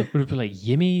Jimmy. would it be like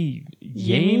Yimmy?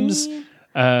 Yames?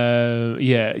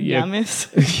 Yeah. Yamis.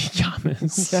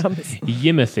 Yamis. Yamis.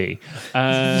 Yimothy.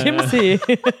 Jimothy.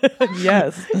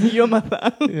 Yes.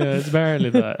 Yomatan. Yeah, it's apparently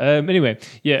that. Anyway,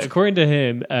 yeah, according to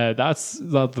him, that's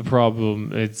not the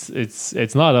problem.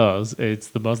 It's not us.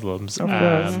 It's the Muslims.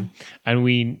 And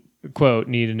we, quote,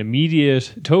 need an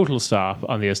immediate total stop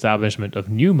on the establishment of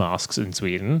new mosques in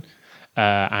Sweden.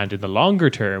 And in the longer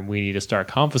term, we need to start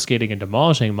confiscating and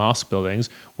demolishing mosque buildings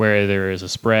where there is a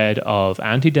spread of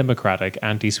anti-democratic,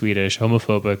 anti-Swedish,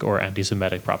 homophobic, or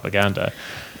anti-Semitic propaganda.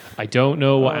 I don't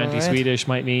know what anti-Swedish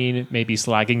might mean. Maybe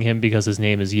slagging him because his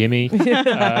name is Yimmy.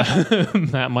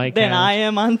 That might Then count. I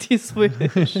am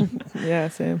anti-Swedish. Yeah,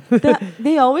 same.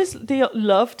 They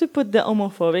love to put the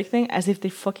homophobic thing as if they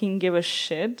fucking give a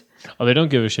shit. Oh, they don't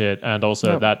give a shit. And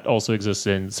also, that also exists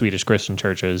in Swedish Christian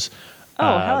churches.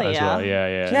 Oh, hell as yeah. well.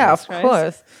 Yeah. Yeah, of Christ.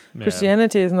 course. Yeah.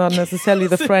 Christianity is not necessarily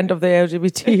the friend of the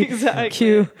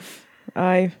LGBTQI.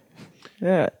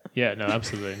 Yeah, Yeah, no,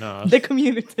 absolutely not. The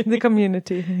community. the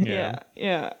community.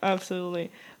 Yeah, absolutely.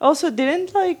 Also,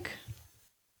 didn't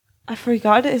I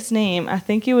forgot his name. I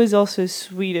think he was also a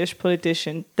Swedish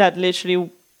politician that literally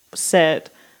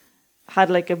had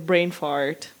like a brain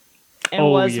fart and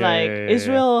was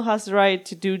Israel has the right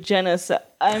to do genocide.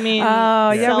 I mean,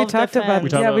 we talked about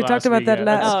that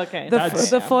last. Oh, okay.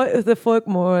 The folk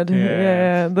mode.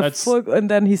 The folk, and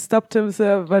then he stopped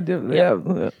himself. But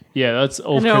Yeah, that's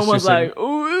old and everyone was Christensen. like,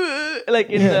 ooh, like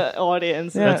in the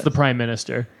audience. Yeah. That's the prime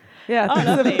minister. yeah, Oh,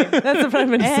 lovely. that's the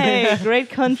prime minister. Hey, great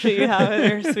country you have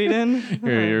there, Sweden.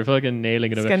 You're fucking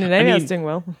nailing it. Scandinavia I is mean, doing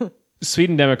well.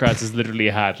 Sweden Democrats has literally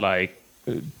had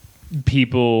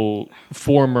people,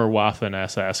 former Waffen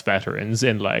SS veterans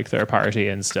in their party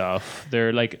and stuff.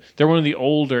 They're one of the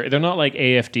older. They're not like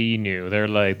AFD new. They're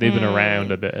they've been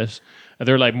around a bit.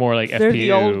 They're more like They're FPU.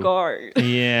 the old guard.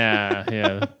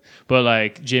 Yeah.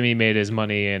 But Jimmy made his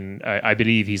money, and I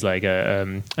believe he's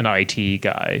an IT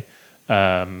guy.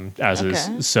 As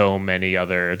is so many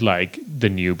other the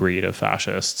new breed of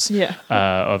fascists. Yeah.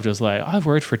 Of just I've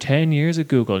worked for 10 years at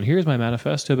Google, and here's my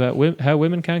manifesto about how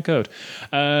women can't code.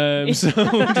 So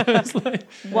just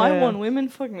Why won't women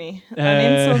fuck me? An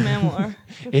insult memoir.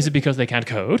 is it because they can't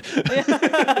code?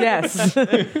 Yes,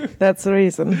 that's the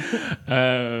reason.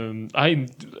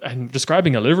 I'm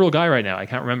describing a literal guy right now. I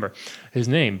can't remember his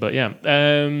name, but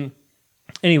yeah.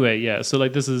 Anyway, yeah. So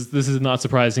this is not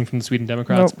surprising from the Sweden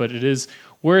Democrats, but it is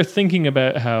worth thinking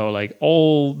about how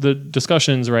all the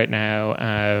discussions right now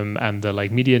and the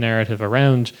media narrative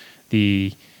around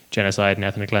the genocide and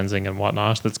ethnic cleansing and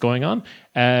whatnot that's going on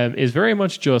is very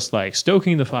much just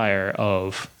stoking the fire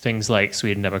of things like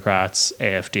Sweden Democrats,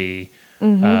 AFD,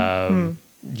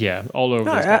 yeah, all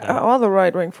over. All the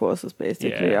right wing forces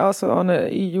basically. Yeah. Also on a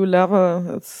EU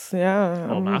level, it's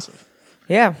massive.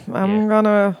 Yeah,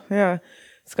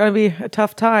 it's gonna be a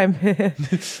tough time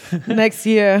next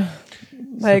year,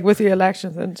 with the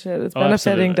elections and shit. It's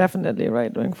benefiting definitely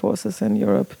right wing forces in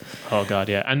Europe. Oh god,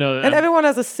 yeah, I know. And everyone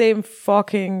has the same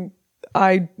fucking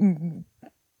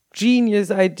genius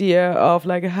idea of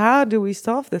how do we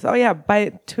solve this? Oh yeah,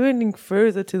 by turning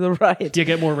further to the right. You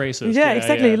get more racist. Yeah,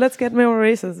 exactly. Yeah. Let's get more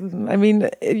racist. I mean,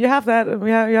 you have that.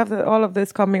 You have all of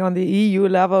this coming on the EU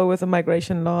level with the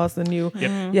migration laws. The new,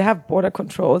 you have border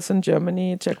controls in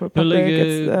Germany, Czech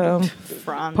Republic,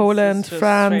 France, Poland,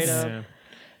 France.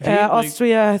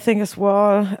 Austria, I think as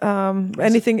well.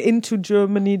 Anything into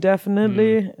Germany,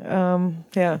 definitely.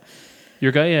 Yeah.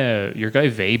 Your guy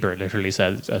Weber literally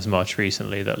said as much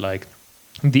recently that like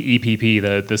the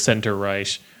EPP, the center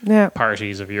right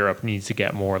parties of Europe, needs to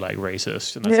get more like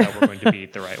racist, and that's how we're going to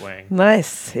beat the right wing.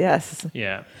 Nice. Yes.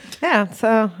 Yeah. Yeah.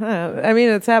 So I mean,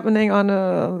 it's happening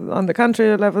on the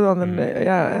country level, on the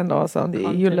and also on the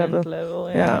EU level.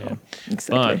 Yeah.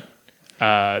 Exactly.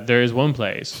 But there is one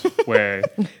place where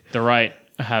the right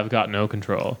have got no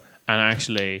control, and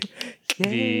actually.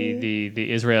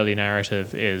 The Israeli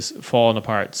narrative is fallen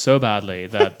apart so badly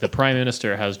that the prime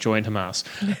minister has joined Hamas.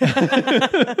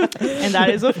 And that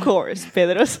is, of course,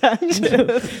 Pedro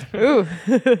Sanchez. Ooh.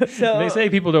 So, they say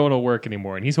people don't want to work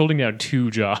anymore, and he's holding down 2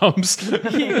 jobs.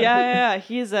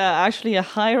 He's actually a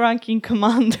high-ranking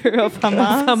commander of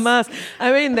Hamas.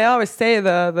 I mean, they always say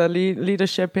the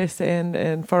leadership is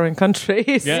in foreign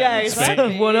countries. Yeah,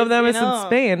 exactly. One of them is in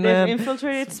Spain. They've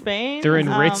infiltrated Spain. They're in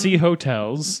ritzy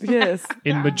hotels. Yes.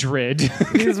 In Madrid.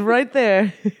 He's right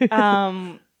there.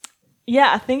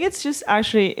 I think it's just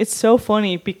actually, it's so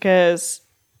funny because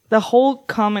the whole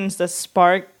comments that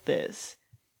sparked this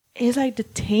is like the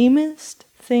tamest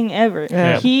thing ever.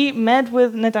 Yeah. He met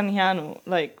with Netanyahu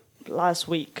like last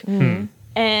week. And,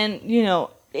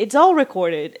 it's all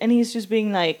recorded. And he's just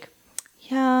being like,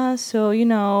 yeah, so,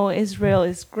 Israel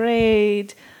is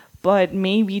great, but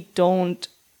maybe don't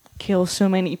kill so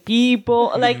many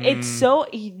people. Like, it's so,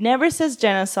 he never says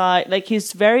genocide. Like,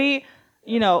 he's very,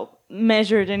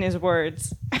 measured in his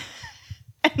words.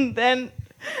 And then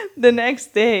the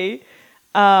next day,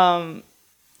 the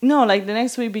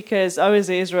next week, because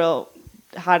obviously Israel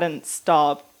hadn't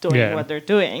stopped doing what they're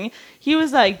doing, he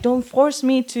was like, don't force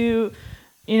me to,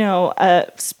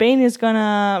 Spain is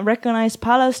gonna recognize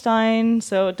Palestine,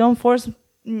 so don't force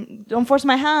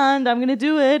my hand, I'm gonna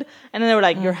do it. And then they were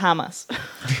like, you're Hamas.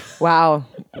 Wow.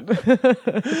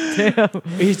 Damn.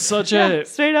 It's such a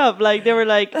straight up, like they were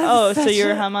like, oh, so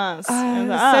you're Hamas.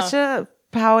 Such a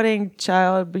pouting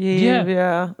child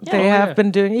behavior they have been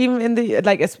doing, even in the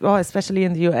especially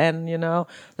in the UN,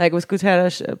 like with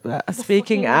Guterres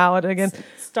speaking out against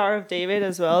Star of David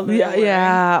as well.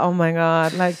 Oh my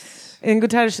God, like in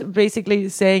Guterres basically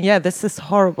saying, this is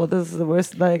horrible, this is the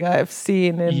worst like I've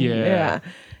seen.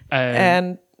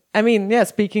 And I mean,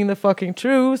 speaking the fucking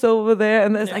truth over there,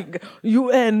 and there's like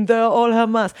UN, they're all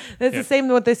Hamas. That's the same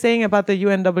what they're saying about the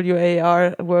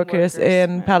UNWAR workers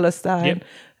in Palestine.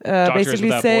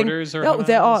 Basically saying,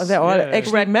 they're all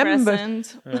actually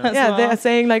members. They're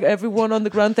saying like everyone on the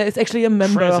ground there is actually a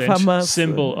member of Hamas.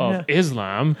 Symbol of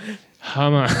Islam.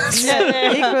 Hamas.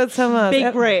 Equals Hamas.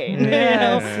 Big brain.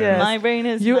 Yes. My brain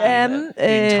is UN.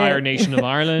 The entire nation of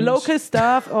Ireland. Local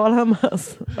staff, all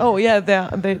Hamas. Oh yeah,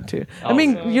 they too. I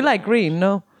mean, you like green,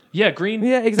 no? Yeah, green.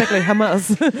 Yeah, exactly.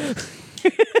 Hamas.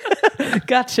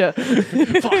 Gotcha.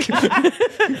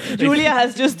 Julia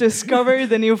has just discovered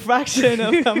the new fraction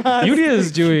of Hamas. Julia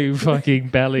is doing fucking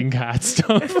Bellingcat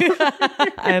stuff.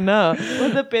 I know.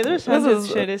 Well, the Pedro Sanchez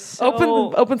shit is so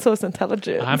open source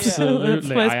intelligence. Absolutely. That's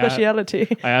my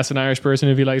speciality. I asked an Irish person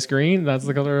if he likes green. That's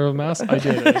the color of Hamas. I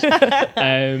did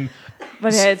it.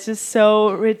 But it's just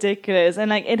so ridiculous. And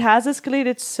like it has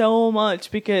escalated so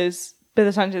much because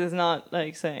Pedro Sanchez is not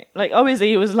like saying, like, obviously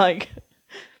he was like,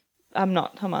 I'm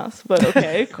not Hamas, but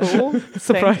okay, cool.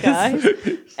 Surprise. Guys.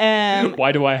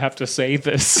 Why do I have to say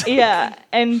this? Yeah,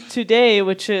 and today,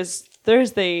 which is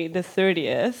Thursday the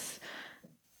 30th,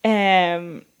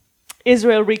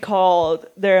 Israel recalled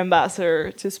their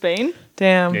ambassador to Spain.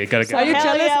 Damn. Yeah, you gotta Are you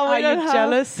jealous? Are you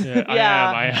jealous?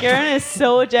 Yeah, I am. Karen is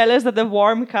so jealous that the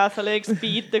warm Catholics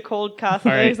beat the cold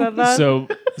Catholics at that.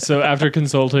 So after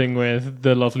consulting with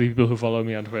the lovely people who follow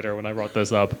me on Twitter when I brought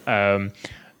this up,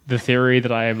 the theory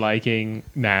that I am liking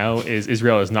now is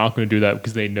Israel is not going to do that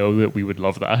because they know that we would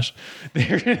love that.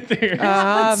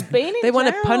 Spain they want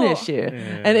to punish you.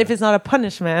 Yeah. And if it's not a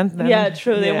punishment, then...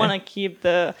 true. They want to keep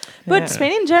the... But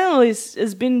Spain in general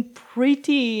has been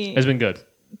pretty... Has been good.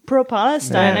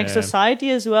 Pro-Palestine, like society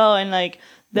as well. And like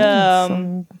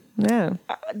the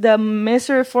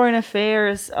Minister of Foreign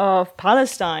Affairs of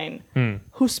Palestine,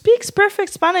 who speaks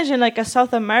perfect Spanish in like a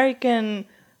South American...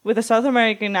 with a South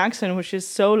American accent, which is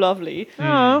so lovely,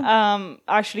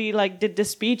 actually like did the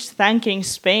speech thanking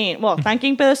Spain. Well,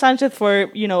 thanking Pedro Sanchez for,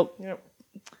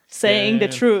 saying the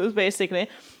truth, basically.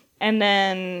 And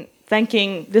then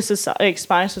thanking this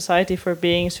Spanish society for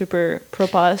being super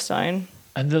pro-Palestine.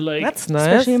 And that's nice.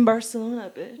 Especially in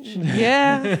Barcelona, bitch.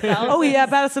 Yeah.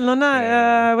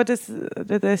 Barcelona. What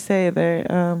did they say there?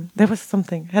 There was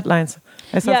something, headlines.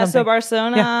 I saw something. So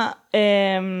Barcelona...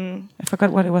 I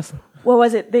forgot what it was. what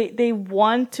was it? They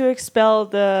want to expel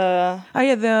the. Oh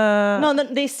yeah, No,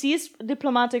 they seized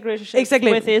diplomatic relationships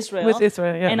exactly with Israel. With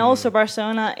Israel, yeah. And also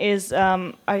Barcelona is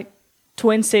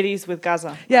twin cities with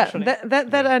Gaza. Yeah, actually.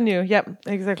 that I knew. Yeah,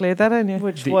 exactly. That I knew.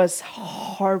 Which was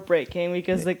heartbreaking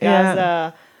because the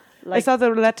Gaza. I saw the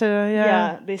letter.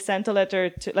 Yeah, they sent a letter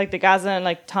to like the Gaza and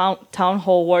like town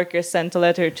hall workers sent a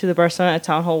letter to the Barcelona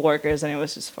town hall workers, and it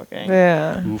was just fucking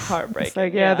heartbreaking. It's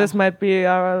like this might be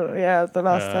our the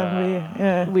last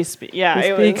time we speak. Yeah,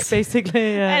 we speak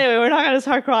basically. Yeah. Anyway, we're not gonna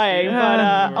start crying,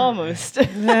 but almost.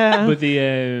 Yeah. But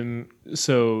the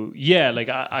so yeah, like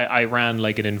I ran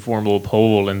like an informal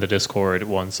poll in the Discord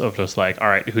once of just like, all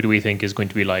right, who do we think is going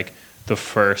to be like the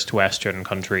first Western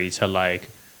country to like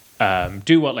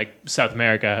do what like South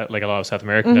America, like a lot of South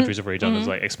American countries have already done, is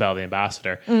like expel the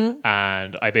ambassador.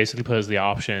 And I basically put as the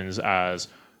options as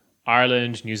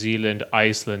Ireland, New Zealand,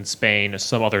 Iceland, Spain,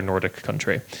 some other Nordic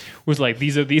country. Was like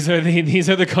these are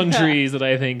the countries that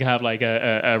I think have like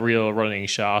a real running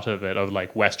shot of it, of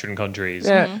like Western countries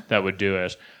that would do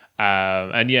it.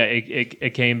 And yeah,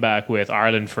 it came back with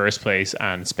Ireland first place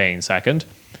and Spain second.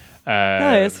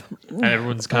 Nice. And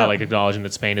everyone's kind of like acknowledging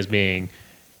that Spain is being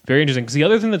very interesting. Because the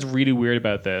other thing that's really weird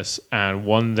about this, and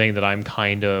one thing that I'm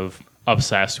kind of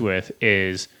obsessed with,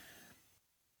 is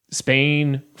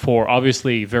Spain, for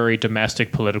obviously very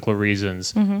domestic political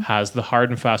reasons, has the hard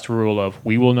and fast rule of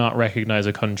we will not recognize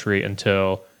a country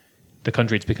until the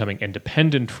country it's becoming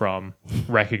independent from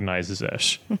recognizes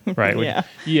it. Right?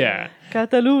 Yeah.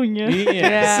 Catalonia.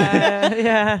 Yes.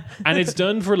 Yeah. And it's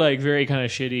done for like very kind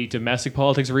of shitty domestic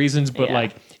politics reasons, but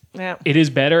like yeah. It is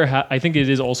better. I think it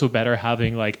is also better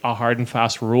having like a hard and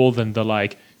fast rule than the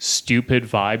like stupid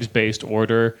vibes based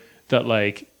order that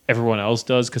like everyone else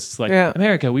does. Because it's like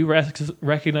America, we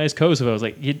recognize Kosovo. It's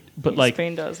like, but like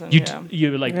Spain doesn't.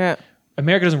 You like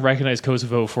America doesn't recognize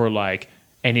Kosovo for like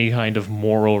any kind of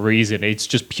moral reason. It's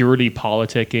just purely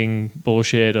politicking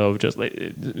bullshit of just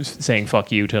like saying fuck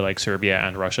you to like Serbia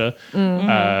and Russia.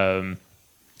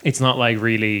 It's not like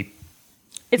really.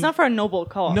 It's not for a noble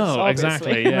cause. No, obviously.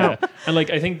 exactly. Yeah. And like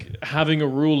I think having a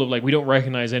rule of like we don't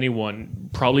recognize anyone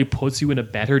probably puts you in a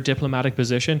better diplomatic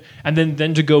position. And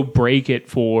then to go break it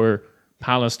for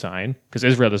Palestine, because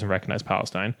Israel doesn't recognize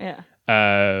Palestine. Yeah.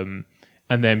 And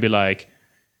then be like,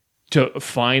 to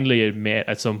finally admit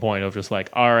at some point of just like,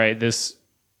 all right, this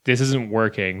isn't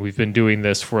working. We've been doing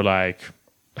this for like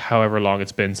however long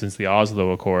it's been since the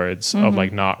Oslo Accords of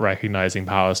like not recognizing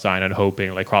Palestine and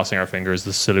hoping, like crossing our fingers,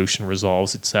 the solution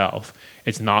resolves itself.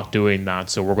 It's not doing that,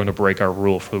 so we're going to break our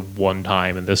rule for one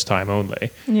time and this time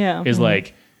only. Yeah. Is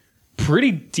like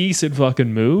pretty decent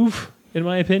fucking move, in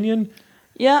my opinion.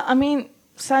 Yeah, I mean,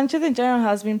 Sanchez in general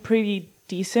has been pretty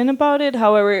decent about it.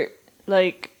 However,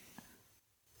 like,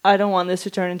 I don't want this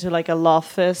to turn into like a love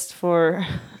fest for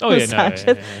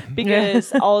Sanchez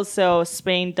because also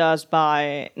Spain does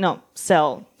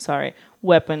sell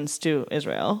weapons to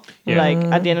Israel. Yeah. Like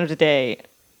at the end of the day,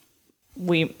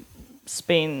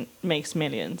 Spain makes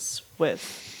millions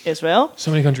with Israel.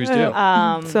 So many countries do.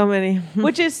 So many.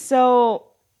 Which is so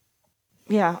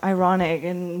ironic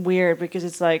and weird because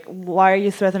it's like, why are you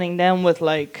threatening them with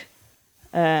like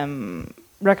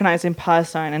recognizing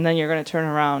Palestine and then you're going to turn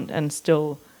around and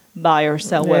still buy or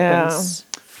sell weapons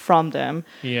from them?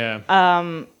 Yeah.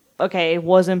 Okay, it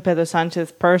wasn't Pedro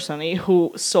Sanchez personally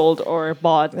who sold or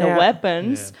bought the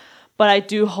weapons, but I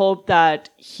do hope that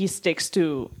he sticks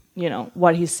to,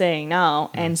 what he's saying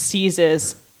now and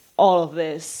seizes all of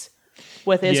this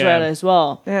with Israel as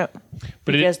well. Yeah.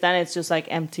 Because then it's just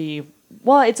like empty.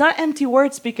 Well, it's not empty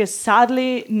words because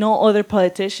sadly no other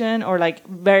politician or like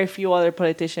very few other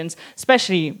politicians,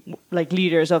 especially like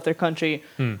leaders of their country,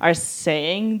 are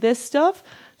saying this stuff.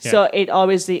 Yeah. So it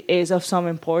obviously is of some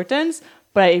importance,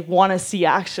 but I want to see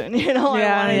action, I want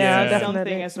to see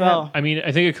something as well. I mean,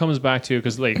 I think it comes back to,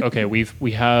 because like, okay, we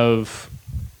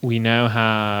now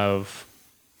have,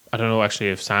 I don't know actually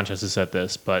if Sanchez has said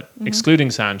this, but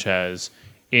excluding Sanchez,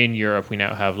 in Europe, we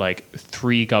now have like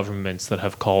 3 governments that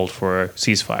have called for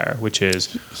ceasefire, which is...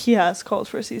 He has called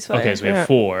for a ceasefire. Okay, so we have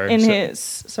 4. In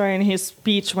his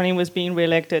speech when he was being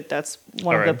reelected, that's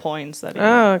one of the points that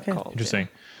he called. Interesting.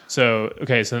 Yeah. So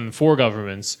then 4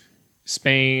 governments,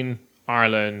 Spain,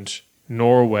 Ireland,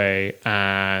 Norway,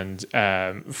 and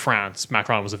France.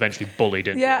 Macron was eventually bullied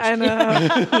into it. I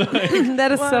know.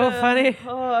 That is so funny.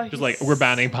 Just like, we're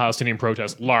banning Palestinian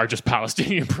protests, largest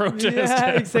Palestinian protest. Yeah,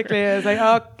 exactly. It's like,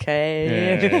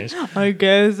 okay. I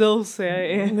guess I'll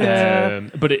say.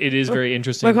 But it is very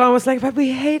interesting. Macron was like, but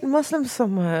we hate Muslims so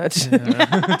much. Damn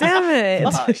it.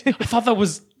 I thought that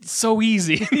was so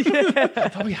easy. I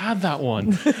thought we had that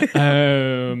one.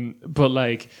 But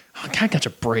like, I can't catch a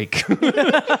break.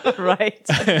 Right.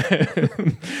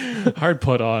 Hard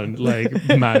put on. Like,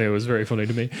 Manu was very funny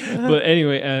to me. But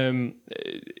anyway,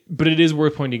 but it is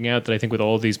worth pointing out that I think with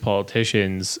all these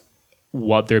politicians,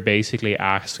 what they're basically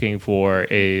asking for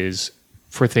is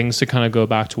for things to kind of go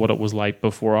back to what it was like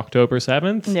before October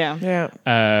 7th.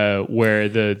 Yeah. Where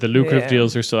the lucrative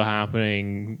deals are still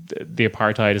happening. The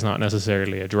apartheid is not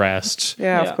necessarily addressed.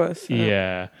 Yeah, Yeah. of course.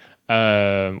 Yeah.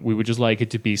 We would just like it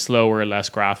to be slower, less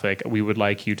graphic. We would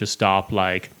like you to stop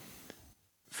like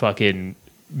fucking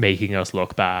making us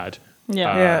look bad.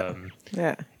 Yeah.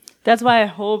 Yeah. That's why I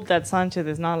hope that Sanchez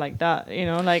is not like that. You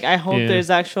know, like I hope there's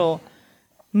actual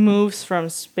moves from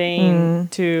Spain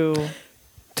to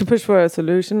push for a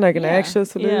solution, like an actual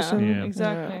solution. Yeah.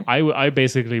 Exactly. I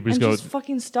basically And go. just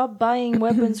fucking stop buying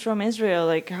weapons from Israel.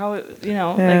 Like how, you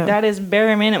know, Yeah. like that is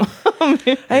bare minimum.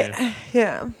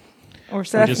 Yeah. Or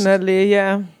something. Definitely,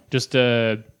 yeah. Just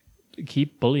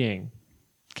keep bullying.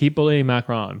 Keep bullying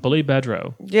Macron. Bully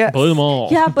Pedro. Yes. Bully them all.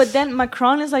 Yeah, but then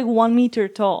Macron is like 1 meter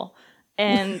tall.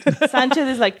 And Sanchez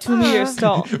is like 2 meters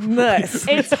tall. Nice.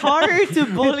 It's hard to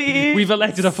bully. We've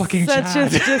elected a fucking Chad.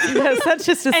 Sanchez and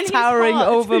just he's towering hot.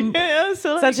 over. Yeah,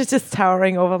 so like, Sanchez just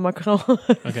towering over Macron.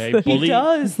 Okay, he bully.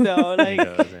 does though.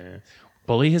 Like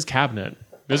Bully his cabinet.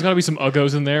 There's got to be some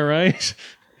uggos in there, right?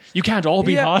 You can't all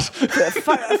be Yeah. hot.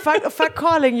 fuck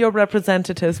calling your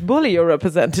representatives. Bully your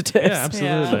representatives. Yeah,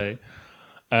 absolutely.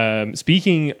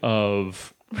 Speaking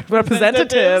of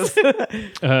Representatives.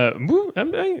 what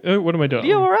am I doing?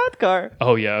 Yo, Radkar.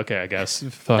 Oh yeah, okay, I guess.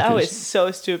 Fuck That it. was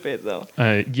so stupid though.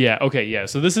 Yeah, okay, yeah.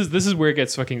 So this is where it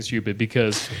gets fucking stupid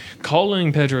because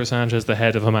calling Pedro Sanchez the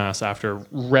head of Hamas after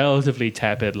relatively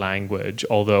tepid language,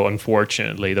 although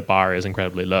unfortunately the bar is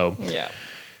incredibly low. Yeah.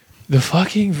 The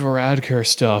fucking Varadkar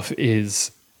stuff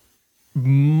is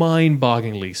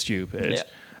mind-bogglingly stupid.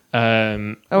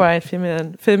 Yeah. All right, fill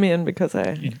me in because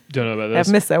I You don't know about have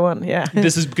this? missed that one. Yeah.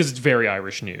 This is because it's very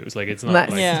Irish news. Like it's not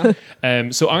Nice. like Yeah.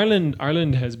 So Ireland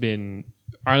is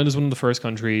one of the first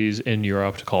countries in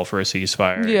Europe to call for a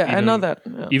ceasefire. Yeah, I know that.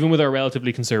 Yeah. Even with our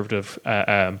relatively conservative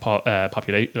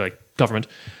population, like government,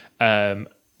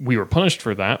 we were punished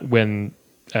for that when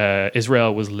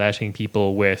Israel was letting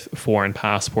people with foreign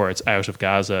passports out of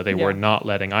Gaza. They were not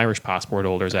letting Irish passport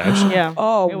holders out. Yeah.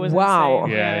 Oh, It was wow.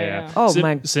 insane. Yeah. Oh,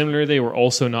 my- Similarly, they were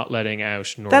also not letting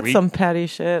out Norwegian. That's some petty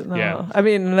shit. No. Yeah. I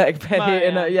mean, like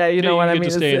petty. Well, yeah, you know You what I get to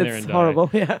mean. stay in there It's and horrible.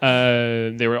 die. Yeah.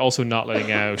 They were also not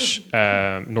letting out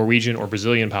Norwegian or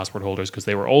Brazilian passport holders because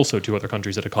they were also two other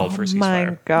countries that had called for a My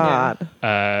ceasefire.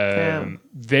 God.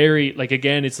 Very like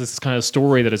again, it's this kind of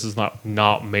story that is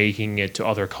not making it to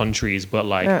other countries, but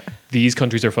like these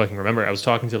countries are fucking remember. I was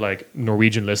talking to like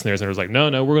Norwegian listeners and I was like, no,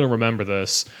 we're going to remember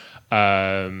this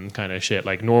kind of shit.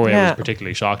 Like Norway was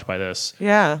particularly shocked by this.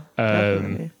 Yeah.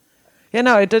 Definitely. Yeah,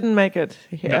 no, it didn't make it.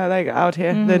 Yeah, like out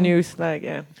here, the news, like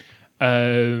yeah.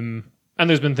 And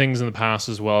there's been things in the past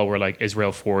as well where like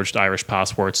Israel forged Irish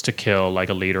passports to kill like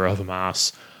a leader of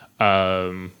Hamas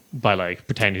by like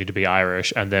pretending to be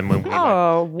Irish, and then when we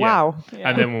Wow.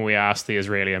 and then when we asked the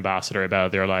Israeli ambassador about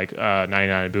it, they're like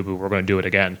 99 boo boo, we're going to do it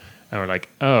again, and we're like,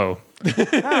 oh,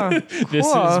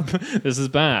 this is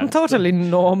bad. Totally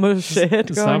normal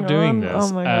shit. Stop going doing on.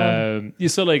 this. Oh my God.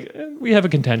 So like we have a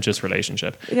contentious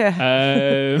relationship. Yeah.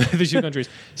 The two countries.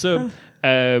 So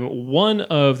one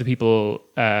of the people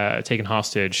taken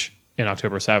hostage in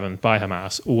October 7th by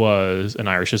Hamas was an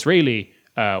Irish Israeli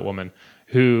woman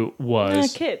who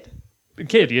was A kid. a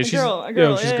kid. Yeah, A she's girl.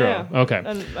 Oh, she's a girl. Yeah. Okay,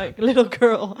 Like little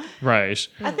girl. right.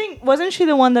 I think wasn't she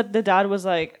the one that the dad was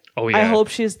like, Oh, yeah. I hope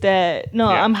she's dead. No,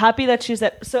 Yeah. I'm happy that she's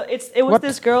dead. So it was What?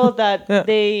 this girl that Yeah.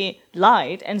 they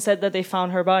lied and said that they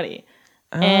found her body.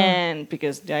 And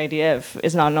because the IDF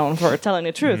is not known for telling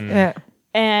the truth. Yeah.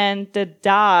 And the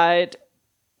dad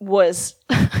was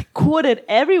quoted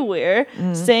everywhere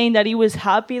saying that he was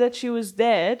happy that she was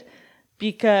dead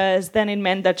because then it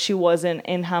meant that she wasn't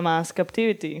in Hamas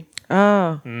captivity.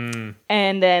 Oh.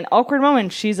 And then awkward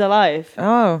moment, she's alive.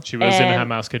 Oh. She was in And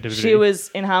Hamas captivity. She was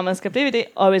in Hamas captivity.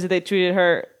 Obviously, they treated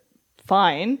her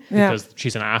fine. Yeah. because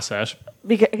she's an asset.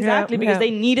 Because yeah.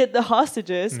 they needed the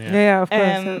hostages. Yeah, of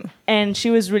course. And she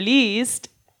was released.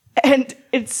 And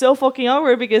it's so fucking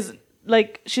awkward because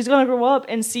like she's gonna grow up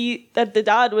and see that the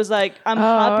dad was like, I'm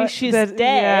happy she's dead.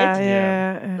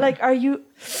 Yeah. Like, are you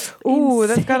Ooh,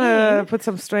 that's gonna insane? put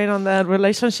some strain on that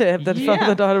relationship, that Yeah.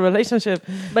 father-daughter relationship.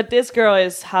 But this girl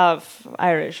is half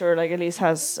Irish, or like at least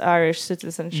has Irish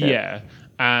citizenship. Yeah,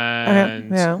 and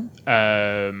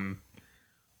Yeah.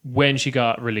 when she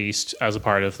got released as a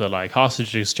part of the like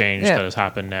hostage exchange Yeah. that has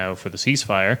happened now for the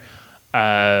ceasefire,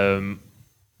 Vrager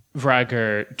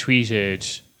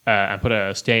tweeted and put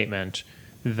out a statement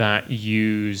that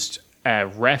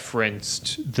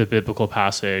referenced the biblical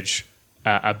passage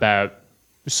about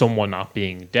someone not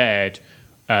being dead.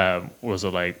 Was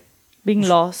it like being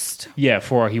lost? Yeah,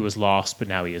 for he was lost, but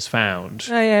now he is found.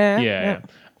 Oh, yeah.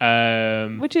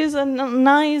 Which is a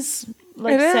nice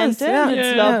sentence.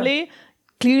 It's lovely.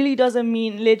 Clearly doesn't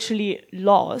mean literally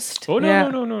lost. Oh,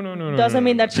 no. Doesn't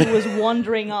mean that she was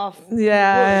wandering off or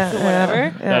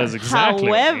whatever. That is exactly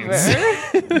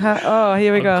However,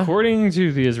 here we go. According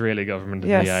to the Israeli government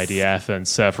and the IDF and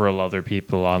several other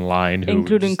people online,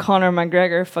 including Conor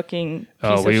McGregor, fucking piece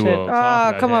of shit.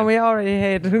 Talk come about on, we already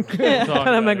hate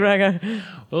Conor McGregor.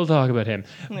 We'll talk about him.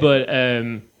 But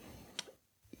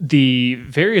the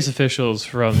various officials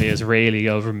from the Israeli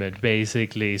government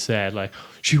basically said, like,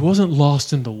 she wasn't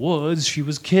lost in the woods, she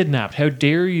was kidnapped. How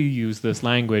dare you use this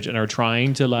language? And are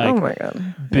trying to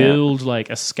build like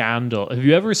a scandal. Have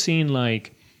you ever seen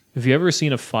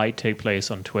a fight take place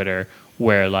on Twitter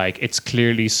where like it's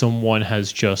clearly someone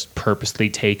has just purposely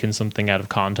taken something out of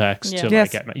context to many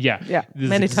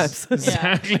times.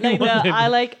 Exactly. I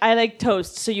like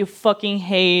toast, so you fucking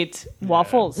hate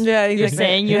waffles. Yeah, exactly. You're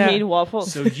saying you hate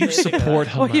waffles. So you support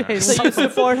Hamas. So you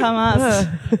support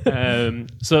Hamas.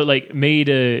 So like made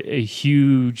a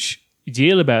huge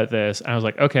deal about this, and I was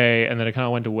like, okay, and then it kind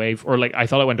of went away, I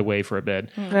thought it went away for a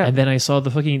bit, and then I saw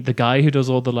the guy who does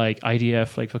all the like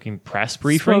IDF like fucking press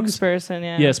briefings,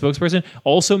 spokesperson,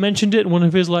 also mentioned it in one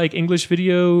of his like English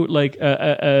video like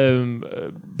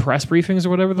press briefings or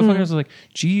whatever the fuck. I was like,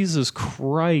 Jesus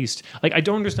Christ, like I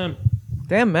don't understand.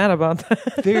 They're mad about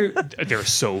that. They're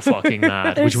so fucking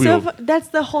mad. That's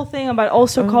the whole thing about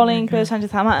also calling Pedro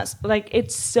Sanchez Hamas. Like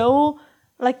it's so.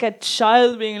 Like a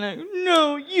child being like,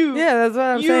 no, you. Yeah, that's what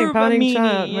I'm saying. Pounding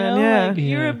child, man. Yeah. Like,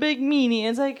 you're a big meanie.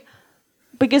 It's like,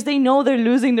 because they know they're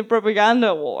losing the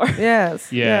propaganda war.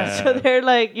 Yes. Yeah. So they're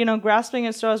like, grasping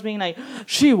at straws, being like,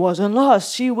 she wasn't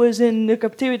lost. She was in the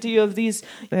captivity of these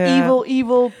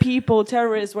evil people,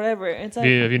 terrorists, whatever. It's like,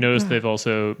 have you noticed they've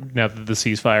also, now that the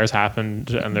ceasefires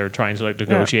happened and they're trying to like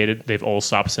negotiate it, they've all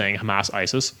stopped saying Hamas,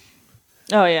 ISIS.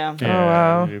 Oh, yeah. Oh,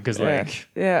 wow. Because,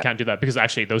 can't do that. Because,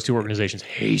 actually, those two organizations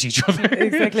hate each other.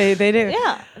 Exactly. They do.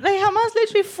 Yeah. Hamas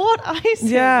literally fought ISIS.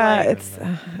 Yeah. It's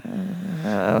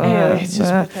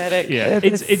just pathetic. Yeah.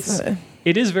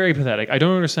 It is very pathetic. I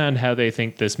don't understand how they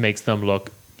think this makes them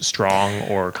look strong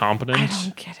or competent. I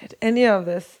don't get it. Any of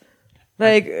this.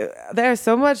 Like, there's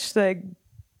so much, like,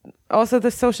 also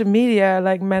the social media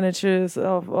like managers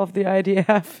of the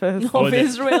IDF of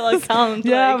Israel account,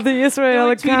 of the Israel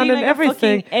account and like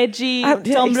everything. A edgy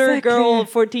Tumblr girl,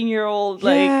 14-year-old,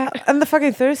 and the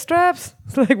fucking thirst traps.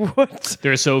 Like what?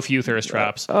 There are so few thirst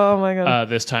traps. Oh my god!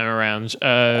 This time around,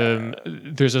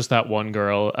 there's just that one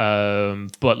girl,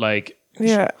 but like.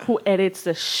 Yeah. Who edits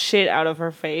the shit out of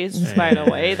her face, by the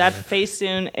way. That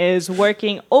Facetune is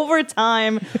working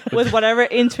overtime with whatever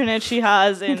internet she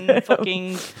has in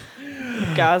fucking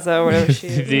Gaza or whatever she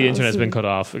is. The internet's been cut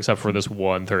off except for this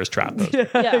one thirst trap.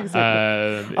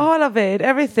 Exactly. All of it,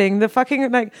 everything. The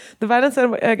fucking like the violence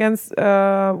against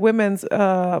women's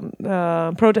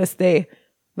protest day.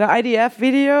 The IDF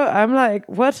video, I'm like,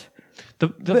 what?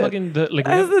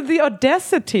 The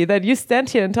audacity that you stand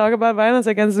here and talk about violence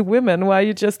against women while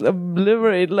you just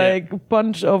obliterate like a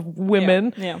bunch of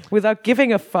women without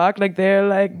giving a fuck, like they're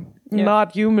like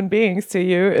not human beings to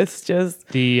you. It's just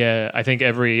I think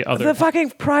every other the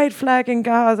fucking pride flag in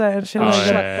Gaza and shit like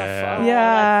that.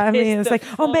 Yeah, I mean it's like,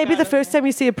 oh, maybe the first time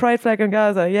you see a pride flag in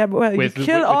Gaza, you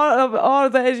kill all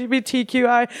the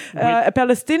LGBTQI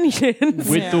Palestinians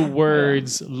with the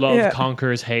words "love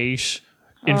conquers hate."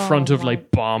 In front of like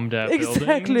bombed out buildings.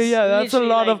 Exactly, yeah. That's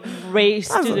literally, a lot of race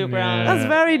to the ground. That's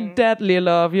very deadly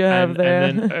love you have there.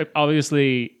 And then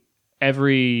obviously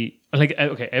every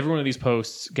one of these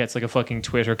posts gets like a fucking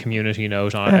Twitter community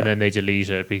note on it, and then they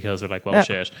delete it because they're like, well,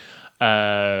 shit.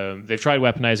 They've tried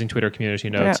weaponizing Twitter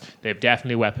community notes. They've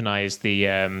definitely weaponized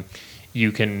the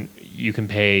you can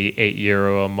pay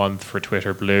 €8 a month for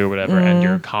Twitter Blue or whatever, and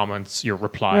your comments, your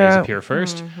replies appear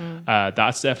first.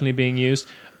 That's definitely being used.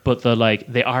 But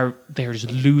they're just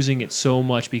losing it so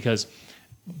much because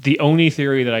the only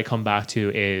theory that I come back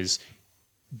to is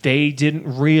they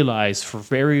didn't realize for a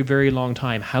very, very long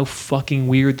time how fucking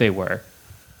weird they were.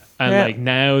 And like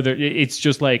now it's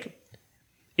just like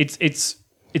it's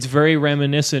very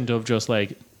reminiscent of just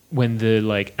like when the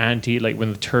when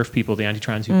the TERF people, the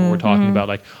anti-trans people were talking about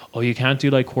like, oh, you can't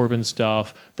do like Corbyn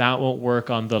stuff, that won't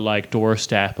work on the like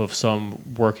doorstep of some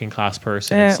working class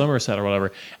person in Somerset or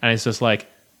whatever. And it's just like,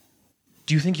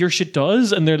 do you think your shit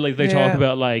does? And they're like, they talk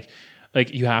about like,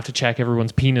 like you have to check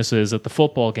everyone's penises at the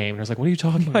football game. And I was like, what are you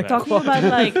talking about? Talking about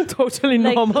like Totally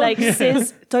normal. like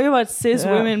cis. Talking about cis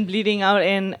women bleeding out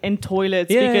in toilets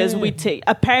because we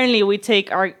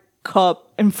take our cup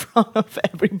in front of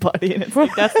everybody, and it's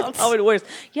like, that's not how it works.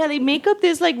 Yeah, they make up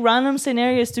this like random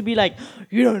scenarios to be like,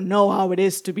 you don't know how it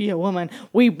is to be a woman.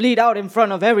 We bleed out in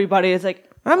front of everybody. It's like,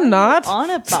 I'm not on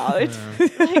about.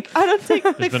 Like, I don't take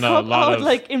the cup out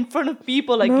like in front of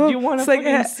people. Like, No, do you want to it's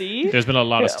like, see? There's been a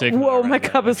lot of stigma. Whoa, around my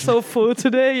that. cup is so full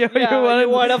today. You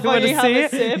want to fucking have a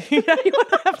see? sip? Yeah, you want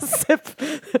to have a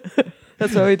sip.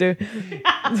 That's what we do.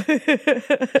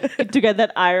 To get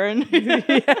that iron.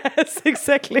 Yes,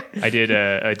 exactly. I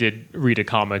did read a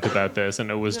comic about this, and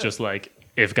it was just like,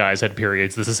 if guys had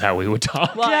periods, this is how we would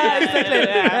talk. Yeah,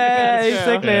 exactly.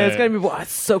 Exactly. Yeah. It's gonna be, wow,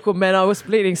 it's so cool, man. I was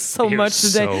bleeding so You're much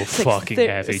today. so It's fucking sick,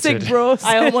 heavy sick, today. bros.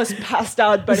 I almost passed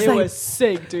out, but It's it like- was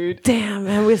sick, dude. Damn,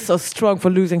 man, we're so strong for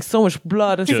losing so much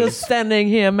blood and still Just- standing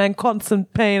here, man.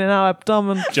 Constant pain in our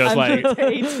abdomen. Just like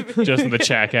Hate. just in the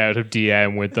checkout of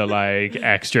DM with the like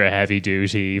extra heavy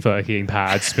duty fucking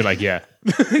pads, be like, yeah.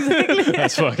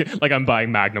 That's fucking like I'm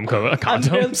buying Magnum I'm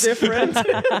condoms. different.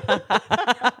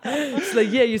 It's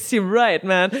like, yeah, you seem right,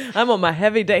 man. I'm on my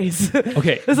heavy days.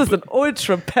 Okay, This is an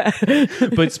ultra pad.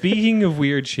 but speaking of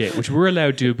weird shit, which we're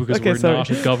allowed to do because Okay, we're sorry. not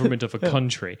a government of a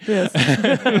country. Yes.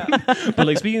 But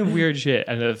like speaking of weird shit,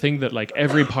 and the thing that like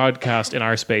every podcast in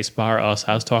our space bar us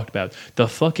has talked about, the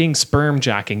fucking sperm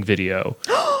jacking video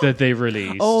that they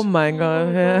released. Oh my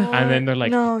god, yeah. And then they're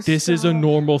like, No, this is a stop.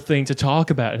 normal thing to talk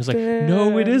about. And it's like,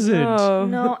 no, it isn't. No.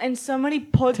 No, and somebody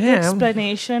put the Damn.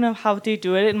 explanation of how they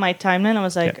do it in my timeline. I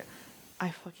was like, Yeah. I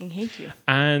fucking hate you.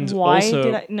 And Why also,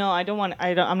 did I? No, I don't want.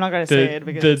 I'm not gonna say it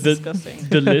because it's disgusting.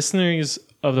 the listeners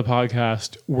of the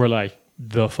podcast were like,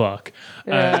 the fuck.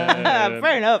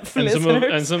 Fair enough, And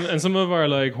listeners. some of our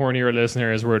like hornier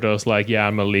listeners were just like, yeah,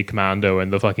 I'm a lead commando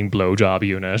in the fucking blowjob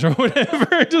unit or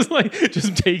whatever,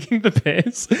 just taking the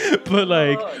piss. But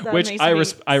like, that which makes I me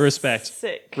respect.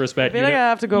 sick. Respect. I feel You like I know,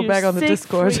 have to go You back on the sick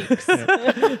Discord. freaks.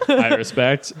 I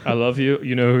respect. I love you.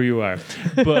 You know who you are.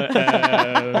 But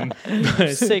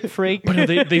Sick freak. but no,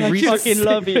 they I fucking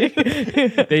love you.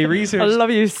 they I researched love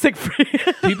you, sick free.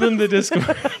 people in the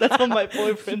Discord. That's what my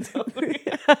boyfriend told me.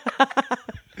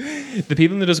 The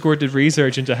people in the Discord did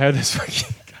research into how this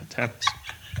fucking goddamn it.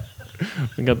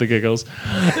 I got the giggles.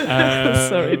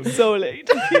 Sorry, it's so late.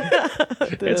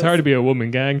 It's hard to be a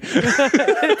woman, gang.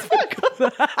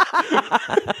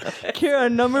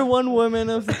 Kira, number one woman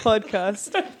of the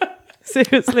podcast.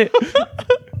 Seriously.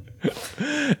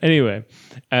 Anyway,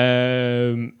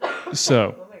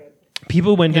 so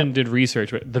people went in and did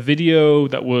research. The video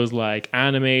that was like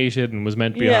animated and was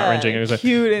meant to be heart-wrenching. It was like,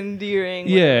 cute, endearing.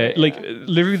 yeah, whatever, like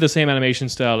literally the same animation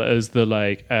style as the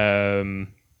like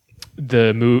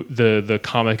the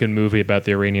comic and movie about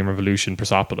the Iranian Revolution,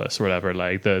 Persepolis or whatever.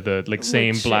 Like the like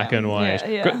same Which, black and white.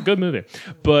 yeah. Good movie.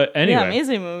 But anyway, Yeah,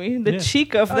 amazing movie. The Yeah.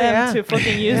 cheek of them yeah. to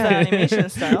fucking use that animation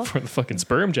style. for the fucking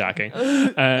sperm jacking.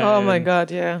 Oh my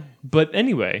god, yeah. But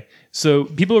anyway, so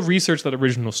people have researched that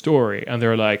original story and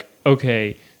they're like,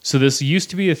 okay, so this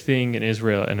used to be a thing in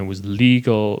Israel and it was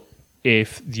legal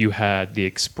if you had the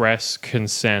express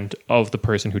consent of the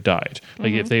person who died.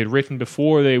 Like if they had written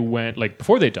before they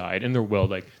died in their will,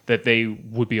 like that they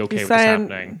would be okay with this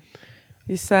happening.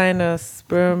 You sign a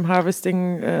sperm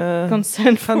harvesting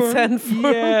Consent form.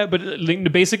 Yeah, but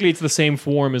basically it's the same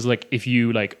form as like if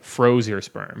you like froze your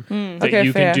sperm that Okay,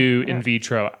 you fair. can do in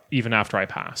vitro even after I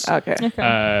pass. Okay.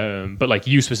 But like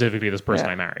you specifically, this person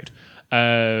Yeah. I married.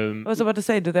 I was about to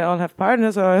say, do they all have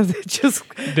partners or are they just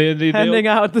They handing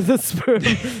out the sperm?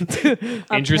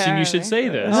 Interesting you should say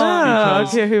this. Ah,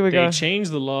 because okay, here we they go.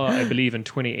 changed the law, I believe, in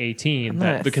 2018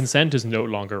 that Nice. the consent is no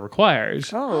longer required.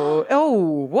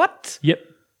 Oh, what? Yep.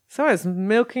 So I was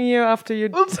milking you after you.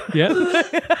 Yep.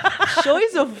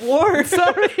 Choice of words.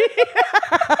 Sorry.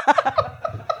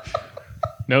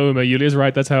 No, Yulia's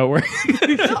right. That's how it works.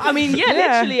 I mean, yeah,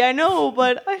 literally, I know,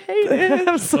 but I hate it. I'm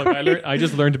Look, sorry. I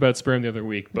just learned about sperm the other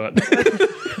week, but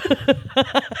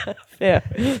Yeah.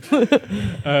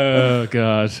 oh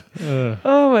god.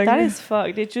 Oh my That god. is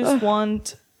fucked. They just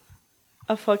want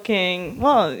a fucking.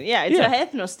 Well, yeah, it's Yeah. a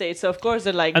ethno state, so of course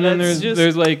they're like. And then let's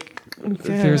there's like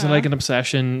there's Yeah. like an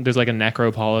obsession. There's like a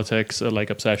necropolitics, like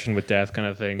obsession with death kind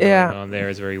of thing going Yeah. on there.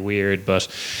 It's very weird, but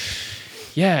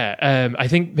yeah, I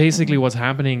think basically what's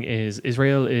happening is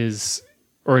Israel is,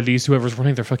 or at least whoever's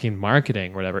running their fucking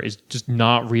marketing or whatever, is just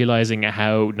not realizing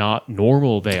how not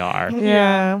normal they are.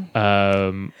 Yeah.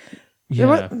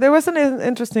 Yeah. There was an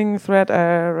interesting thread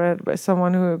I read by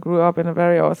someone who grew up in a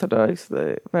very orthodox,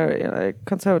 very like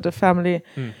conservative family,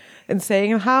 and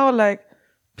saying how like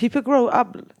people grow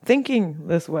up thinking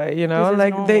this way, you know, This is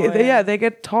like normal, they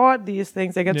get taught these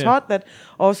things. They get taught that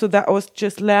also that was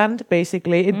just land,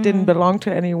 basically. It didn't belong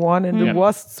to anyone, and it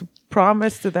was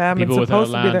promised to them. People and without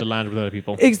supposed land, to be the land without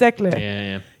people. Exactly.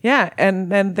 Yeah.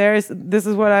 And this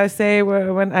is what I say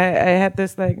when I had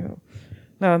this like,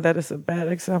 no, that is a bad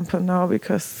example now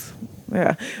because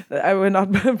I will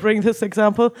not bring this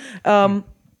example.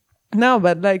 No,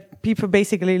 but like people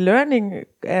basically learning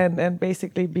and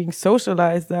basically being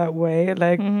socialized that way,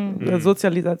 like the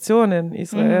Sozialisation in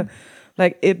Israel,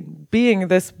 like it being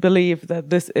this belief that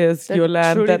this is your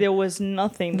land. Truly, that there was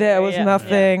nothing. there was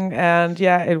nothing, and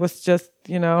it was just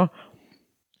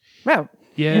well,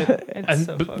 It's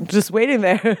so fucked. just waiting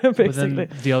there basically. But then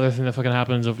the other thing that fucking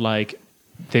happens of like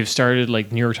they've started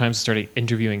like New York Times started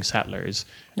interviewing settlers,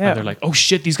 and they're like, "Oh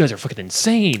shit, these guys are fucking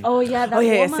insane." Oh yeah, that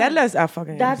woman, settlers are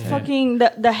fucking that insane. fucking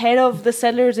the head of the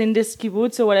settlers in this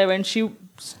kibbutz or whatever, and she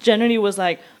generally was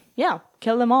like, "Yeah,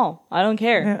 kill them all. I don't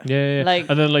care." Yeah. Like,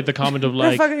 and then like the comment of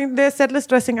like, they're settlers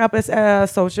dressing up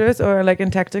as soldiers or like in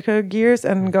tactical gears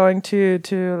and going to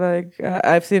like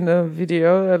I've seen a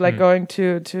video like going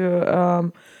to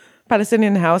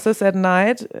Palestinian houses at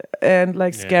night and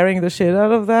like scaring the shit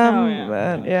out of them.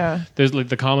 And, there's like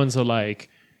the comments are like,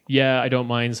 "Yeah, I don't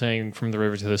mind saying from the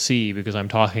river to the sea because I'm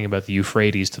talking about the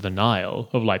Euphrates to the Nile."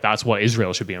 Of like, that's what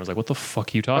Israel should be. And I was like, what the fuck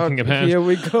are you talking about? Here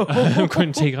we go. I'm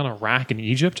going to take on Iraq and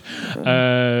Egypt.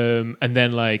 And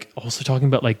then like also talking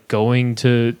about like going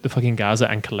to the fucking Gaza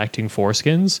and collecting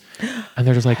foreskins. And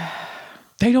they're just like,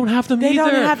 they don't have them They either.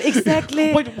 don't have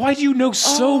exactly. Why do you know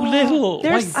so little?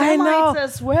 there's Why- I know.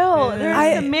 Semites as well.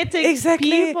 There's Semitic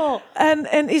people.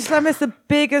 And Islam is the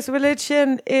biggest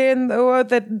religion in the world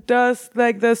that does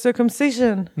like the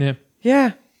circumcision. Yeah.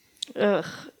 Yeah. Ugh.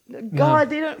 God,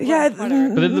 they don't. Yeah,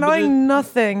 whatever. knowing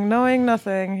nothing.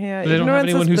 Yeah, But they don't have ignorance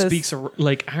anyone who is bliss. speaks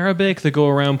like Arabic that go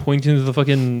around pointing to the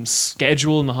fucking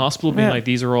schedule in the hospital, being like,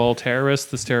 "These are all terrorists.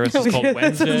 This terrorist is called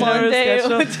Wednesday."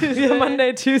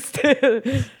 Monday,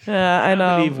 Tuesday. Yeah, I know.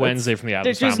 I believe Wednesday from the They're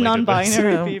Addams just family.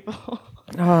 non-binary people.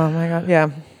 Oh my god, yeah.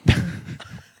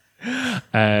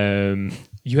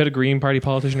 You had a Green Party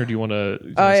politician, or do you want to?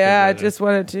 Oh yeah, I just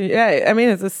wanted to. Yeah, I mean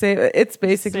it's the same. It's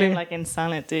basically Same like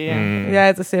insanity. yeah,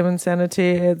 it's the same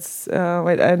insanity. It's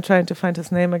wait, I'm trying to find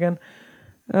his name again.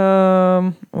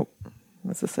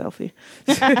 That's a selfie.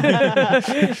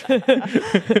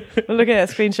 Looking at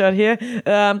a screenshot here.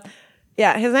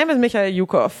 Yeah, his name is Michael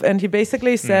Yukov, and he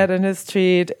basically said in his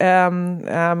tweet,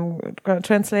 gonna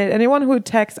translate, anyone who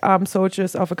attacks armed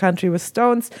soldiers of a country with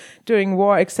stones during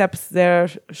war accepts their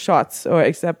shots or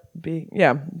accept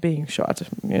being shot,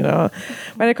 you know.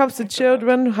 When it comes to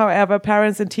children, however,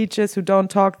 parents and teachers who don't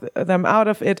talk them out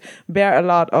of it bear a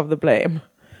lot of the blame.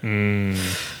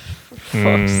 For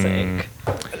fuck's sake.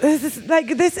 This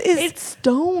is It's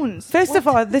stones. First of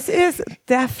all, this is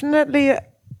definitely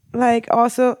like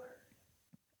also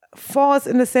false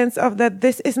in the sense of that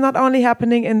this is not only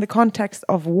happening in the context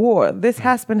of war. This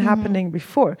has been happening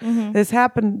before. This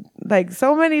happened like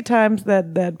so many times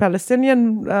that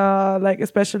Palestinian, like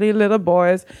especially little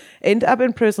boys, end up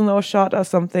in prison or shot or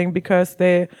something because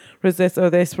they resist or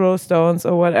they throw stones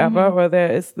or whatever, or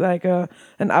there is like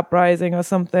an uprising or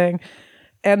something,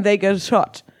 and they get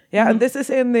shot. Yeah, and this is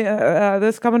in the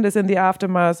this comment is in the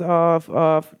aftermath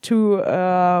of two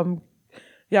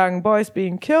young boys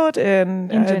being killed in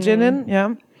Jenin.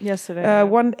 Yeah, Yesterday.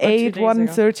 one 8, one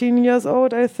 13 years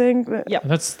old, I think. Yeah.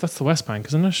 That's the West Bank,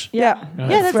 isn't it? Yeah,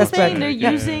 That's the West thing. Bank.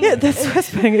 They're using. Yeah, that's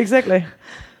West Bank, exactly.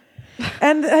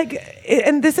 And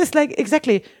and this is like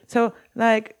exactly. So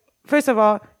like, first of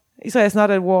all, Israel is not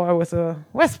at war with the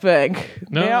West Bank.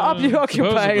 No, they are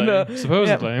occupying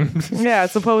supposedly. Yeah,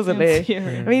 supposedly.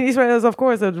 I mean, Israel is of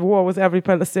course at war with every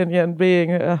Palestinian being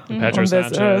Petro on this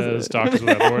Sanchez, earth. Doctors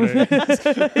Without Borders.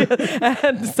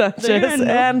 And Sanchez They're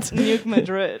gonna and nuke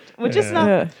Madrid, which is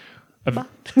not.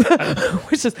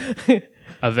 which is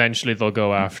Eventually, they'll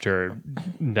go after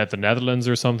the Netherlands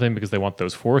or something because they want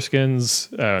those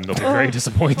foreskins, and they'll be very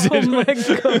disappointed. Oh my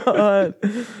god.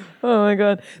 Oh my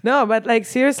god. No, but like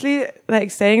seriously, like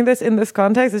saying this in this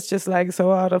context is just like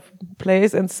so out of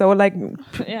place and so like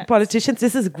politicians.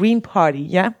 This is Green Party,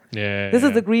 yeah? Yeah. This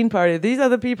is the Green Party. These are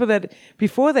the people that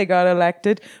before they got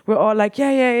elected were all like,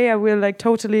 yeah, we're like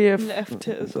totally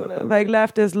Leftist, whatever. like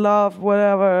leftist love,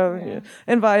 whatever,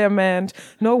 environment,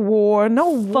 no war.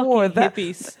 Fucking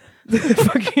hippies.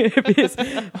 fucking hippies.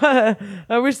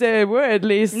 I wish they were at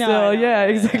least. No, So I know, yeah,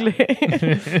 yeah, exactly.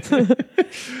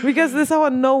 Because there's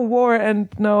no war and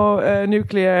no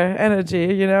nuclear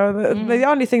energy. You know, the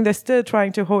only thing they're still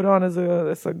trying to hold on is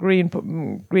a green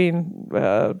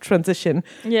transition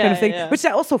kind of thing, which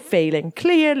they're also failing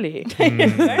clearly.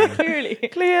 Very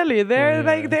Clearly,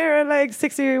 they're like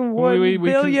 61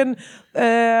 billion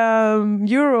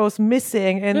euros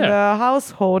missing in the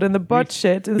household in the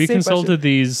budget. We consulted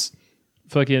these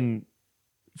fucking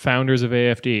founders of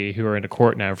AFD who are into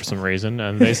court now for some reason,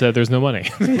 and they said there's no money.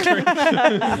 Whoops.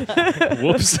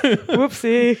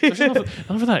 Whoopsie.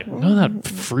 None of that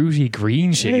fruity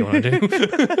green shit you want to do.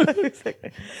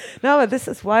 Exactly. No, but this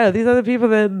is wild. These are the people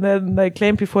that like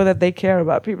claimed before that they care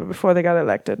about people before they got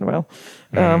elected. Well,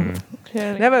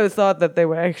 never thought that they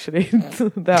were actually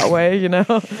that way, you know.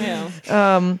 Yeah.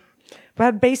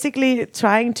 But basically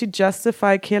trying to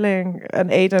justify killing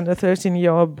an 8 and a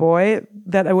 13-year-old boy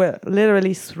that were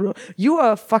literally you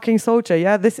are a fucking soldier,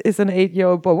 yeah? This is an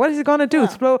 8-year-old boy. What is he gonna do?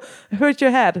 Hurt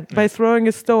your head by throwing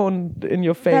a stone in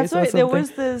your face? That's or right.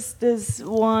 something? There was this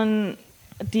one,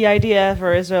 the idea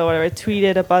for Israel, whatever,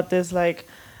 tweeted about this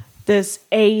this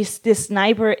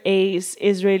sniper ace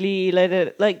Israeli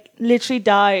literally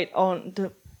died on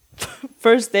the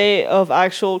first day of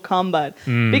actual combat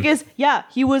because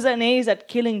he was an ace at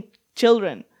killing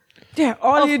children. Yeah,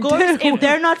 all you of course, do. if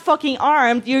they're not fucking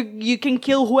armed, you can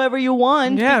kill whoever you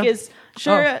want because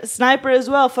sniper as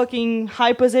well, fucking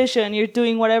high position, you're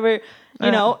doing whatever,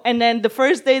 you know, and then the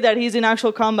first day that he's in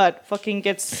actual combat fucking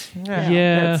gets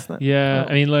I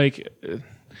mean, like,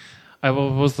 what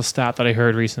was the stat that I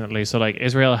heard recently? So like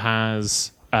Israel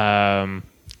has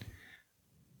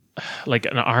like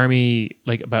an army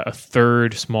like about a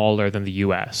third smaller than the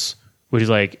US, which is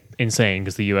like insane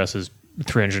because the US is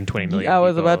 320 million. I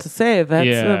was people. about to say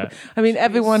that. I mean,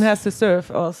 everyone has to serve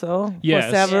also for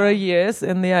several years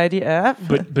in the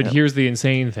IDF. But here's the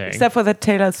insane thing. Except for the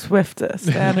Taylor Swift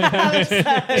stand.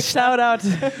 Shout out to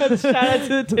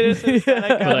the Taylor Swift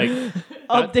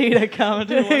update account.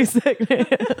 Exactly.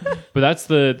 But that's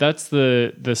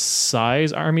the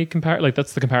size army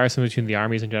that's the comparison between the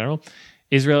armies in general.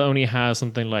 Israel only has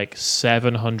something like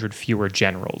 700 fewer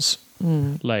generals.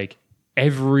 Like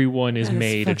everyone is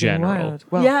made a general.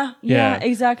 Well, yeah,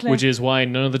 exactly. Which is why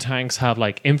none of the tanks have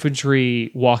like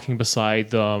infantry walking beside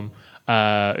them.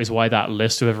 Is why that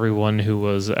list of everyone who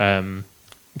was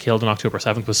killed on October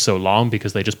 7th was so long,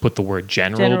 because they just put the word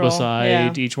general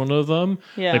beside each one of them.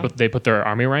 Yeah. They put their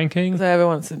army ranking. So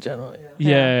everyone's in general.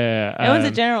 Yeah. Everyone's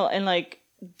a general, and like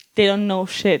they don't know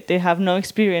shit. They have no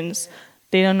experience.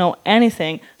 They don't know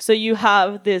anything. So you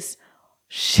have this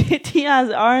shitty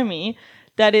ass army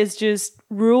that is just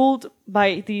ruled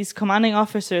by these commanding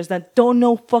officers that don't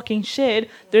know fucking shit.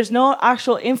 There's no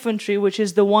actual infantry, which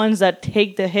is the ones that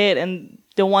take the hit and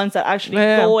the ones that actually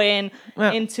go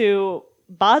into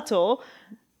battle.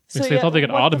 So they thought they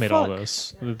could automate all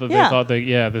this. They thought they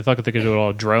could do it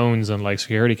all drones and like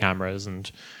security cameras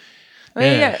and.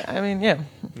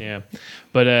 Yeah.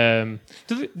 But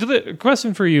the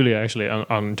question for Yulia, actually,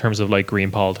 on terms of like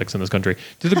green politics in this country,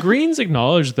 do the Greens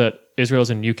acknowledge that Israel's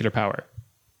a nuclear power?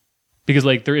 Because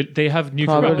like they have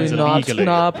nuclear weapons illegally.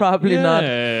 No, probably not.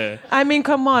 I mean,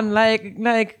 come on, like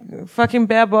fucking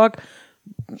Baerbock,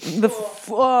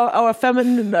 our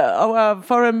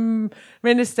foreign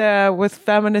minister with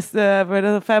feminist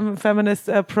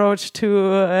approach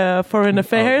to foreign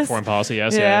affairs, foreign policy.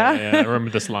 Yes, yeah. I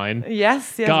remember this line.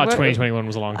 Yes. God, 2021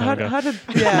 was a long time ago.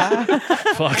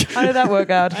 Fuck. How did that work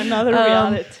out? Another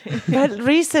reality. But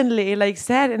recently, like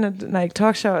said in a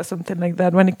talk show or something like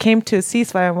that, when it came to a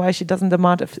ceasefire and why she doesn't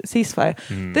demand a ceasefire,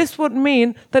 this would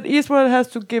mean that Israel has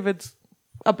to give its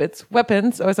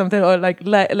weapons or something, or like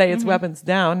lay its weapons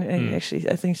down. Actually,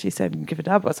 I think she said give it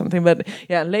up or something, but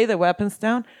lay the weapons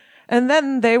down, and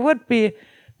then they would be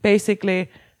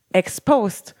basically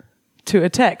exposed to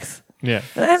attacks. Yeah.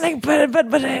 And I'm like, but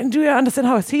do you understand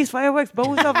how a ceasefire works?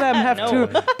 Both of them have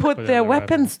to put their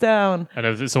weapons down. And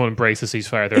if someone breaks a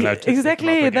ceasefire, they're allowed to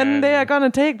exactly. Then they are gonna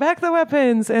take back the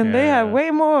weapons, and they have way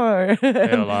more.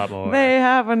 A lot more. They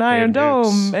have an Iron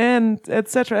Dome, and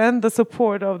etc., and the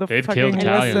support of the fucking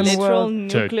Western literal world.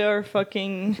 nuclear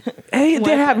fucking. Hey,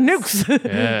 they have nukes.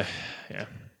 Yeah.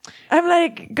 I'm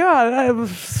like, God.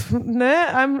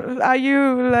 Are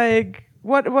you like?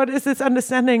 What is this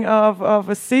understanding of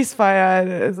a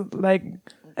ceasefire? Like,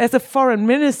 as a foreign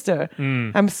minister,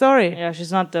 I'm sorry. Yeah,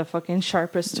 she's not the fucking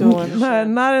sharpest tool.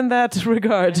 Not in that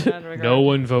regard. No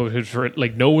one voted for it.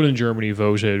 Like, no one in Germany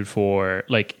voted for,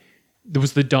 like, there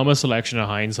was the dumbest election in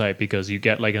hindsight, because you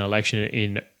get like an election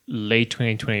in late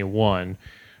 2021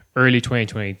 early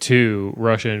 2022,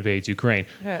 Russia invades Ukraine.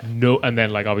 Yeah. No, and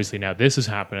then like obviously now this is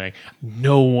happening.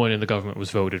 No one in the government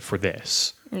was voted for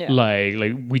this. Yeah. Like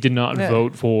we did not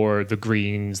vote for the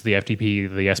Greens, the FDP,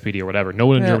 the SPD, or whatever. No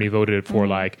one in Germany voted for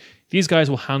like these guys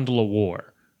will handle a war.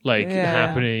 Like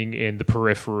happening in the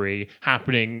periphery,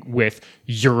 happening with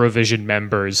Eurovision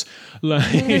members,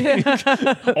 like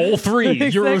all three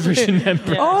Eurovision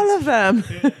members. All of them.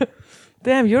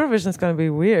 Damn, Eurovision is going to be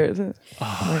weird.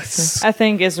 I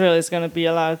think Israel is going to be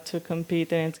allowed to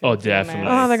compete, and it's going to be a mess.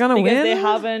 definitely. Oh, they're going to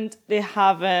win? They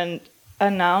haven't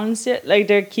announced it. Like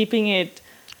they're keeping it.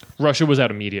 Russia was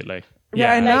out immediately.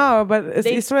 Yeah, I Like, know, but is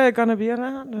they- Israel going to be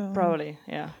around? Probably,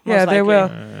 yeah. Yeah, most they likely. will.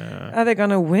 Are they going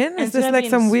to win? Is It's this gonna like be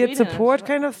in some weird Sweden, support right?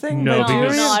 kind of thing? No, No,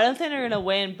 because- I don't think they're gonna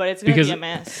win, but it's gonna Because- be a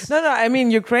mess. No, I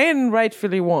mean, Ukraine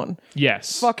rightfully won.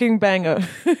 Yes, Fucking banger.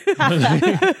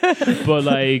 but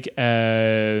like,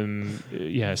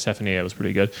 Stephanie was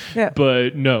pretty good. Yeah.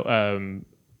 But no,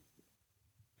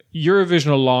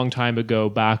 Eurovision a long time ago,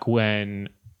 back when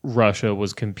Russia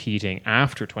was competing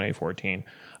after 2014,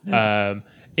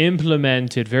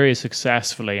 implemented very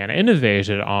successfully and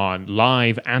innovated on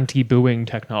live anti-booing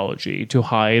technology to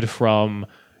hide from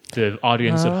the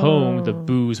audience at home the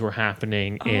boos were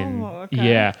happening in. okay.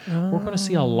 Yeah, we're going to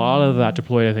see a lot of that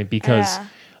deployed, I think, because Yeah.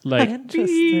 like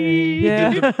Interesting.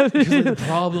 Yeah. because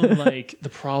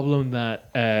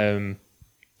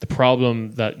the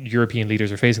problem that European leaders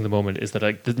are facing at the moment is that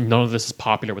like none of this is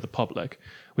popular with the public.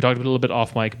 We talked a little bit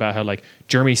off mic about how like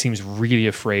Germany seems really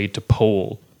afraid to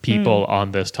poll people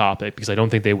on this topic because I don't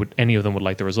think any of them would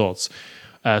like the results.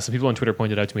 Some people on Twitter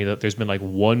pointed out to me that there's been like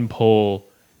one poll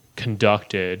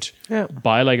conducted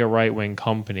by like a right-wing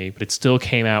company, but it still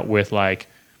came out with like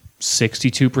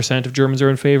 62% of Germans are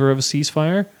in favor of a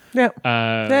ceasefire. Yeah.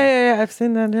 I've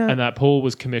seen that. Yeah. And that poll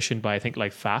was commissioned by I think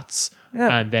like FATS,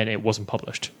 and then it wasn't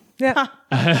published. Yeah.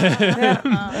 I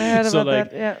heard So, about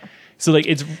like, that. Yeah. So like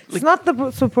it's It's not the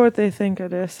support they think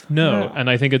it is. no, Yeah. and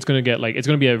I think it's going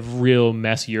to be a real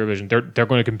messy Eurovision. They're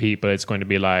going to compete, but it's going to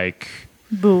be like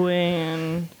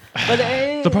Booing. But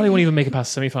they probably won't even make it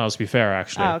past semifinals. To be fair,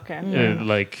 actually, okay.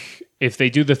 Like if they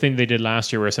do the thing they did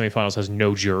last year, where semifinals has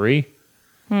no jury,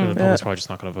 then the public's probably just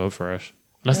not going to vote for it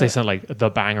unless they sound like the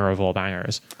banger of all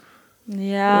bangers.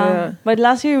 Yeah. But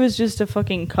last year it was just a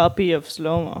fucking copy of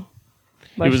Slow Mo.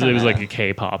 It was like a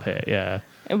K-pop hit, yeah.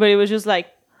 But it was just like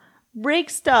break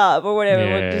stop or whatever.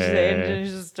 Yeah. What did you say? And then you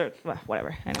just start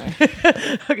whatever. Anyway,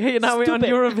 Okay, now we're on Stupid.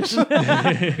 Eurovision.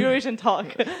 Eurovision talk.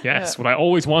 Yes, what I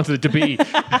always wanted it to be.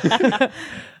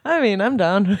 I mean, I'm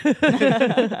down.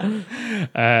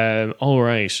 All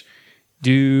right.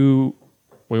 Do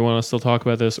we want to still talk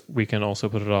about this? We can also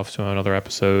put it off to another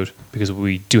episode because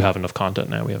we do have enough content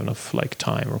now. We have enough like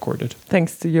time recorded.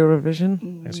 Thanks to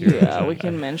Eurovision. As Yeah, we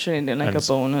can mention it in like And a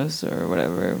bonus or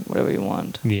whatever you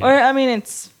want. Yeah. Or I mean,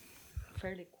 it's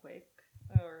fairly quick.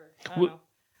 Or I don't Well,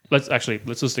 let's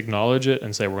just acknowledge it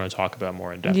and say we're going to talk about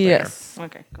more in depth. Yes. know.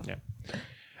 Okay, cool.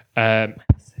 Yeah.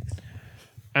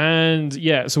 And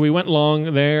yeah, so we went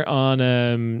long there on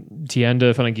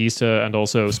Tienda Falangista and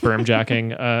also sperm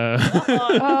jacking.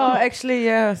 Oh, actually,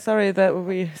 yeah. Sorry that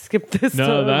we skipped this.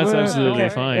 No, that's absolutely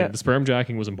okay. fine. Yeah. The sperm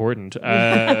jacking was important.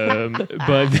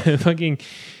 But fucking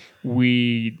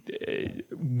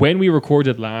when we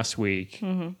recorded last week,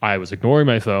 I was ignoring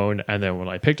my phone, and then when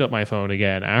I picked up my phone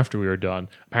again after we were done,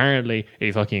 apparently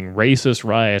a fucking racist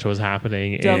riot was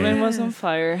happening. Dublin was on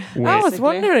fire. I was basically.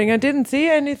 wondering. I didn't see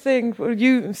anything.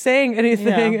 You saying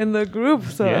anything Yeah. in the group?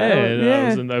 So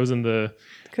I was in the.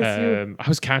 'Cause you- I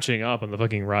was catching up on the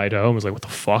fucking ride home. I was like, "What the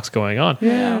fuck's going on?"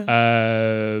 Yeah.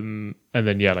 And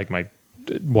then like my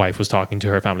wife was talking to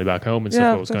her family back home and stuff.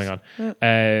 Yeah, What was going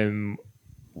on?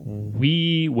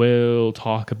 We will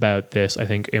talk about this, I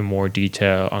think, in more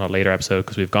detail on a later episode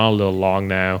because we've gone a little long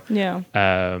now. Yeah,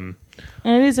 Um,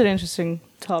 and it is an interesting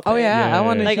topic. Oh yeah, Yeah. I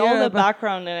want to like hear all the about,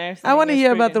 background and everything. I want to is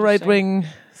hear pretty about the right interesting. wing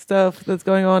stuff that's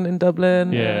going on in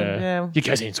Dublin. yeah. Yeah. You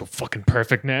guys ain't so fucking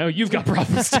perfect now. You've got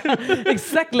problems too.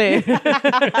 Exactly.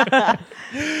 Tell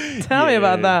me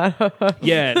about that.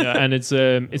 Yeah, no, and it's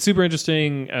super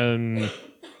interesting.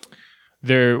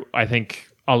 There, I think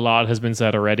a lot has been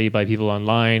said already by people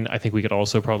online. I think we could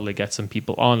also probably get some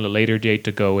people on at a later date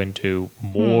to go into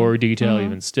more detail,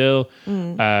 even still,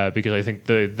 because I think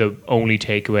the only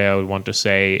takeaway I would want to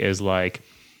say is like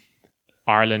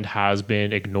Ireland has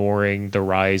been ignoring the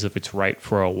rise of its right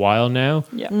for a while now,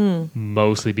 Yeah,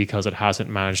 mostly because it hasn't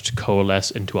managed to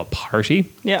coalesce into a party.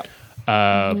 yeah.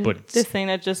 But This thing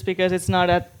that just because it's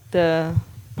not at the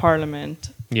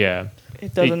parliament, yeah.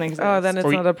 it doesn't exist. Oh, then it's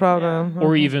not a problem.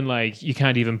 Or even like you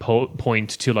can't even point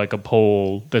to like a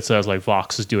poll that says like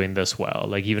Vox is doing this well.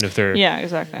 Like even if they're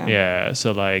exactly. Yeah,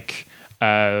 so like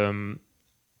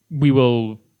we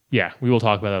will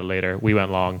talk about that later. We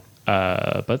went long,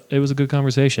 but it was a good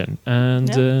conversation,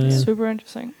 and super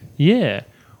interesting. Yeah,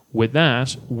 with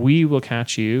that, we will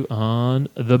catch you on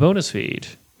the bonus feed.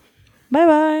 Bye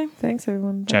bye. Thanks,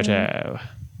 everyone. Ciao, Bye. ciao.